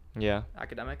ending Yeah.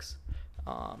 academics.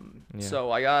 Yeah.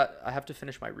 So I have to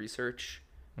finish my research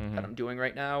that I'm doing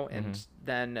right now, and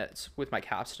then with my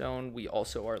capstone, we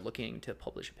also are looking to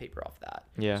publish a paper off that.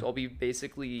 Yeah. So I'll be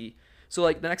basically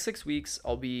like the next 6 weeks,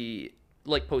 I'll be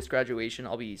like post graduation,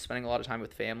 I'll be spending a lot of time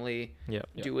with family, Yeah.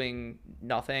 doing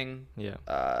nothing, Yeah.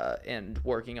 and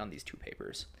working on these 2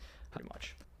 papers, pretty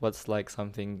much. What's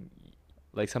something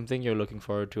you're looking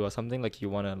forward to, or something like you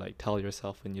want to tell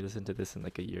yourself when you listen to this in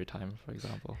a year time, for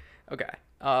example? Okay.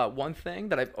 One thing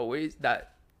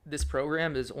that this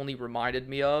program has only reminded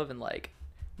me of and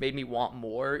made me want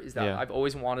more is that Yeah. I've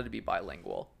always wanted to be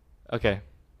bilingual, Okay.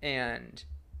 and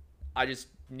I just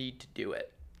need to do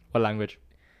it. What language?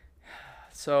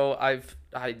 So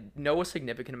I know a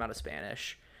significant amount of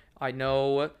Spanish. I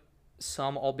know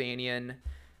some Albanian.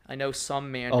 I know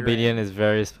some Mandarin. Albanian is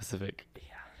very specific. Yeah.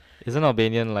 Isn't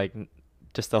Albanian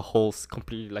just a whole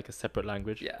completely a separate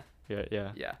language? Yeah. Yeah.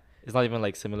 Yeah. Yeah. It's not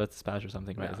even similar to Spanish or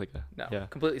something, right? No. It's No. Yeah.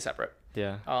 Completely separate.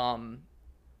 Yeah.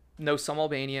 Know some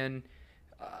Albanian,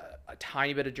 a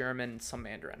tiny bit of German, some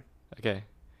Mandarin. Okay.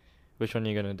 Which one are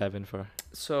you gonna dive in for?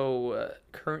 So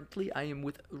currently I am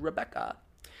with Rebecca.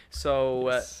 So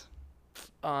Yes.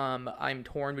 I'm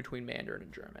torn between Mandarin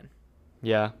and German.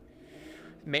 Yeah.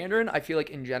 Mandarin, I feel like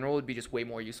in general would be just way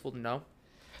more useful to know.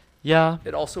 Yeah.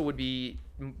 It also would be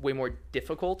way more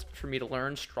difficult for me to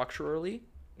learn structurally.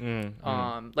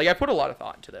 I put a lot of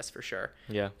thought into this for sure.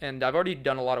 Yeah. And I've already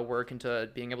done a lot of work into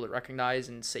being able to recognize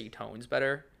and say tones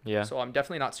better. Yeah. So I'm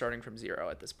definitely not starting from zero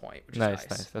at this point, which is Nice.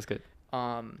 nice. That's good.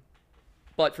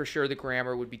 But for sure the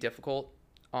grammar would be difficult.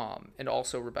 And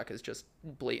also Rebecca's just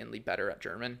blatantly better at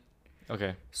German.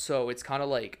 Okay. So it's kind of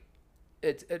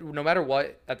no matter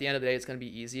what, at the end of the day, it's going to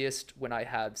be easiest when I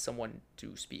have someone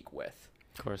to speak with.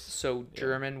 Of course. So Yeah.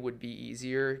 German would be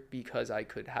easier because I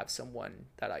could have someone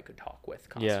that I could talk with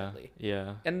Yeah. constantly.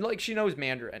 Yeah. And she knows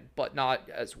Mandarin, but not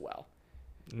as well.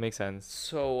 Makes sense.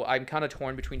 So I'm kind of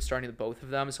torn between starting the both of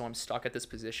them. So I'm stuck at this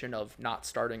position of not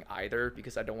starting either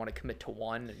because I don't want to commit to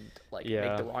one and make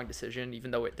Yeah. the wrong decision,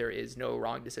 even though there is no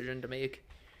wrong decision to make.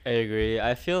 I agree.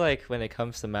 I feel like when it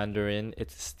comes to Mandarin,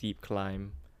 it's a steep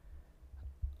climb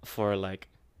for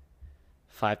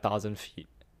 5,000 feet.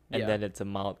 And Yeah. then it's a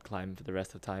mild climb for the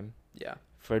rest of the time. Yeah.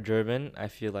 For German, I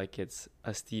feel like it's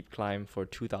a steep climb for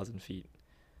 2,000 feet.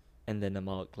 And then a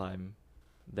mild climb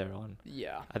thereon.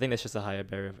 Yeah. I think that's just a higher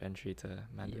barrier of entry to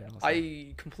Mandarin Yeah, also.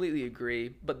 I completely agree.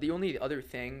 But the only other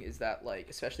thing is that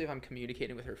especially if I'm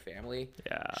communicating with her family,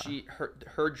 Yeah.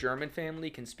 her German family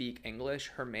can speak English,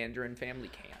 her Mandarin family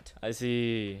can't. I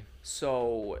see.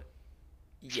 So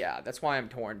yeah, that's why I'm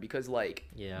torn because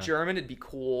Yeah. German it'd be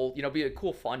cool, be a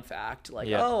cool fun fact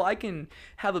Yeah. oh, I can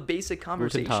have a basic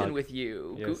conversation Tag. with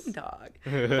you. Yes. Guten Tag.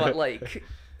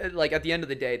 But at the end of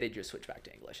the day they just switch back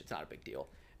to English. It's not a big deal.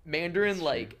 Mandarin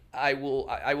That's true.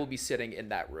 I will be sitting in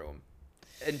that room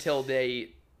until they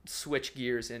switch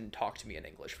gears and talk to me in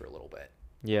English for a little bit.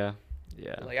 Yeah.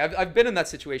 Yeah. Like I've been in that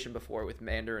situation before with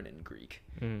Mandarin and Greek,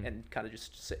 Mm. and kind of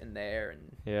just sitting there,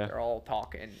 and Yeah. they're all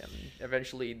talking, and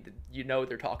eventually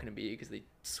they're talking to me because they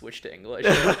switch to English.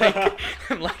 Like,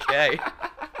 I'm like, hey.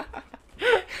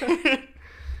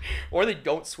 Or they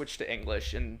don't switch to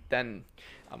English, and then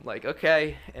I'm like,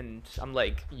 okay, and I'm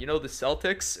like, the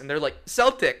Celtics, and they're like,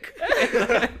 Celtic.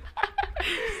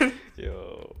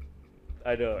 Yo,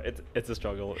 I know it's a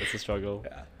struggle. It's a struggle.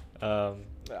 Yeah.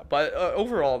 Yeah. But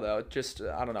overall, though, just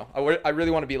I don't know. I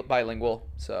really want to be bilingual,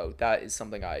 so that is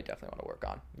something I definitely want to work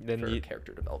on Then for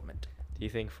character development. Do you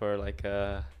think for like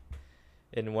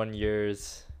in 1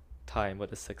 year's time, what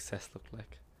does success look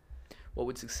like What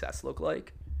would success look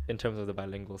like? in terms of the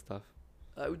bilingual stuff?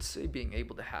 I would say being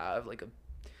able to have like a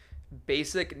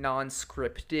basic,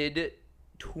 non-scripted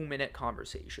 2-minute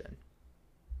conversation.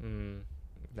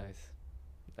 Nice.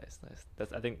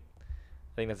 That's I think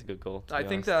that's a good goal. to I be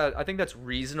think honest. that's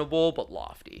reasonable but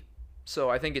lofty. So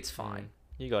I think it's fine.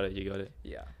 You got it.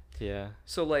 Yeah. Yeah.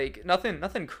 So like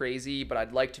nothing crazy, but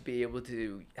I'd like to be able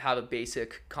to have a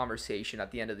basic conversation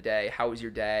at the end of the day. How was your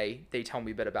day? They tell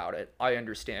me a bit about it. I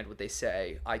understand what they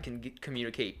say. I can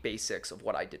communicate basics of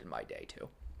what I did in my day too.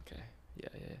 Okay. Yeah.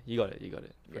 You got it.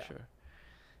 For Yeah. sure.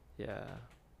 Yeah.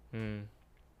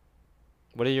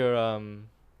 What are your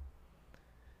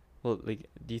well, like,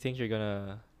 do you think you're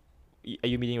gonna are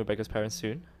you meeting Rebecca's parents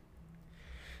soon?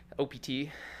 OPT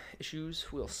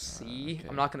issues, we'll see. Okay.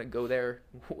 I'm not gonna go there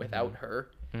without her.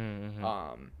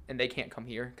 Mm-hmm. And they can't come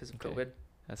here because of Okay. COVID.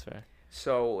 That's fair.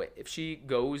 So if she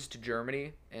goes to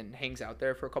Germany and hangs out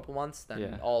there for a couple months, then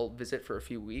Yeah. I'll visit for a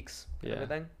few weeks and Yeah.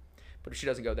 everything. But if she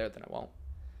doesn't go there, then I won't.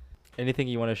 Anything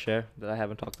you want to share that I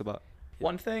haven't talked about?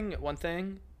 One thing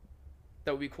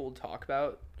that would be cool to talk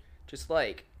about, just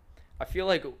like, I feel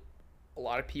like a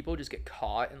lot of people just get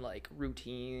caught in like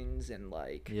routines and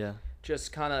like Yeah.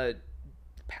 just kind of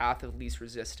path of least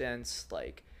resistance.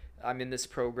 Like, I'm in this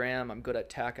program, I'm good at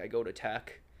tech, I go to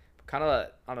tech. Kind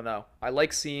of, I don't know. I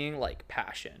like seeing like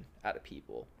passion out of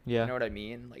people. Yeah. You know what I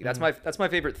mean? Like Mhm. that's my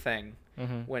favorite thing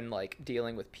Mm-hmm. when like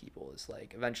dealing with people is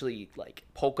like eventually like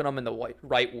poking them in the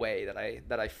right way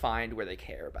that I find where they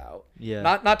care about. Yeah.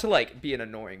 Not to like be an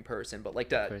annoying person, but like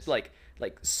to course. like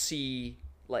see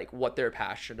like what they're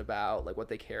passionate about, like what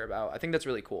they care about. I think that's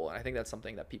really cool, and I think that's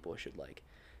something that people should like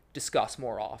discuss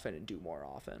more often and do more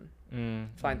often.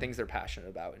 Find things they're passionate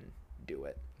about and do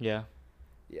it. Yeah.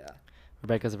 Yeah.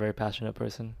 Rebecca's a very passionate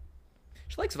person.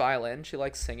 She likes violin. She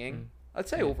likes singing. I'd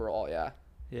say Yeah. overall, yeah.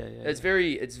 Yeah. It's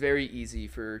very easy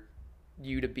for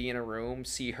you to be in a room,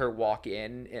 see her walk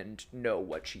in, and know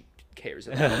what she cares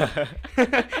about.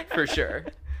 For sure.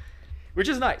 Which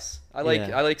is nice. I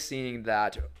like seeing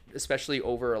that, especially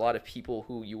over a lot of people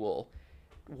who you will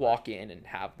walk in and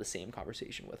have the same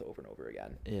conversation with over and over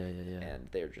again. Yeah. And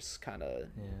they're just kind of,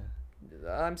 Yeah.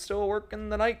 I'm still working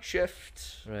the night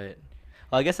shift. Right.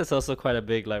 Well, I guess it's also quite a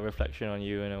big like reflection on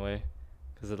you in a way,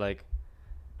 because like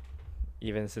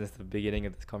even since the beginning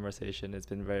of this conversation, it's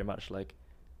been very much like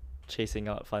chasing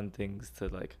out fun things to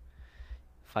like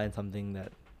find something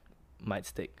that might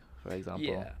stick, for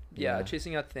example. Yeah,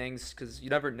 chasing out things because you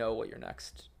never know what your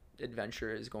next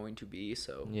adventure is going to be,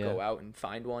 so Yeah. go out and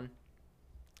find one.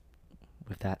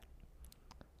 With that,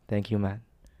 thank you, man.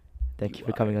 Thank you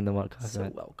for are coming on the podcast, So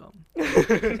man. welcome.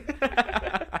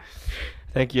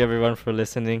 Thank you everyone for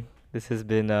listening. This has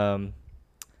been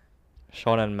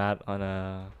Sean and Matt on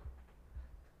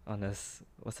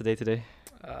what's the day today?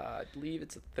 I believe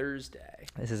it's a Thursday.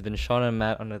 This has been Sean and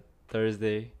Matt on a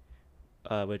Thursday,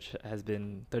 which has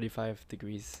been 35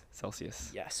 degrees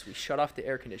Celsius. Yes, we shut off the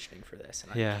air conditioning for this,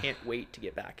 and Yeah. I can't wait to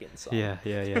get back inside. Yeah.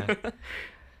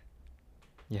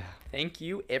 Yeah. Thank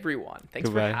you, everyone. Thanks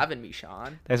Goodbye. for having me,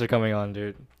 Sean. Thanks for coming on,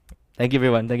 dude. Thank you,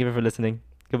 everyone. Thank you for listening.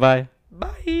 Goodbye.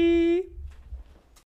 Bye.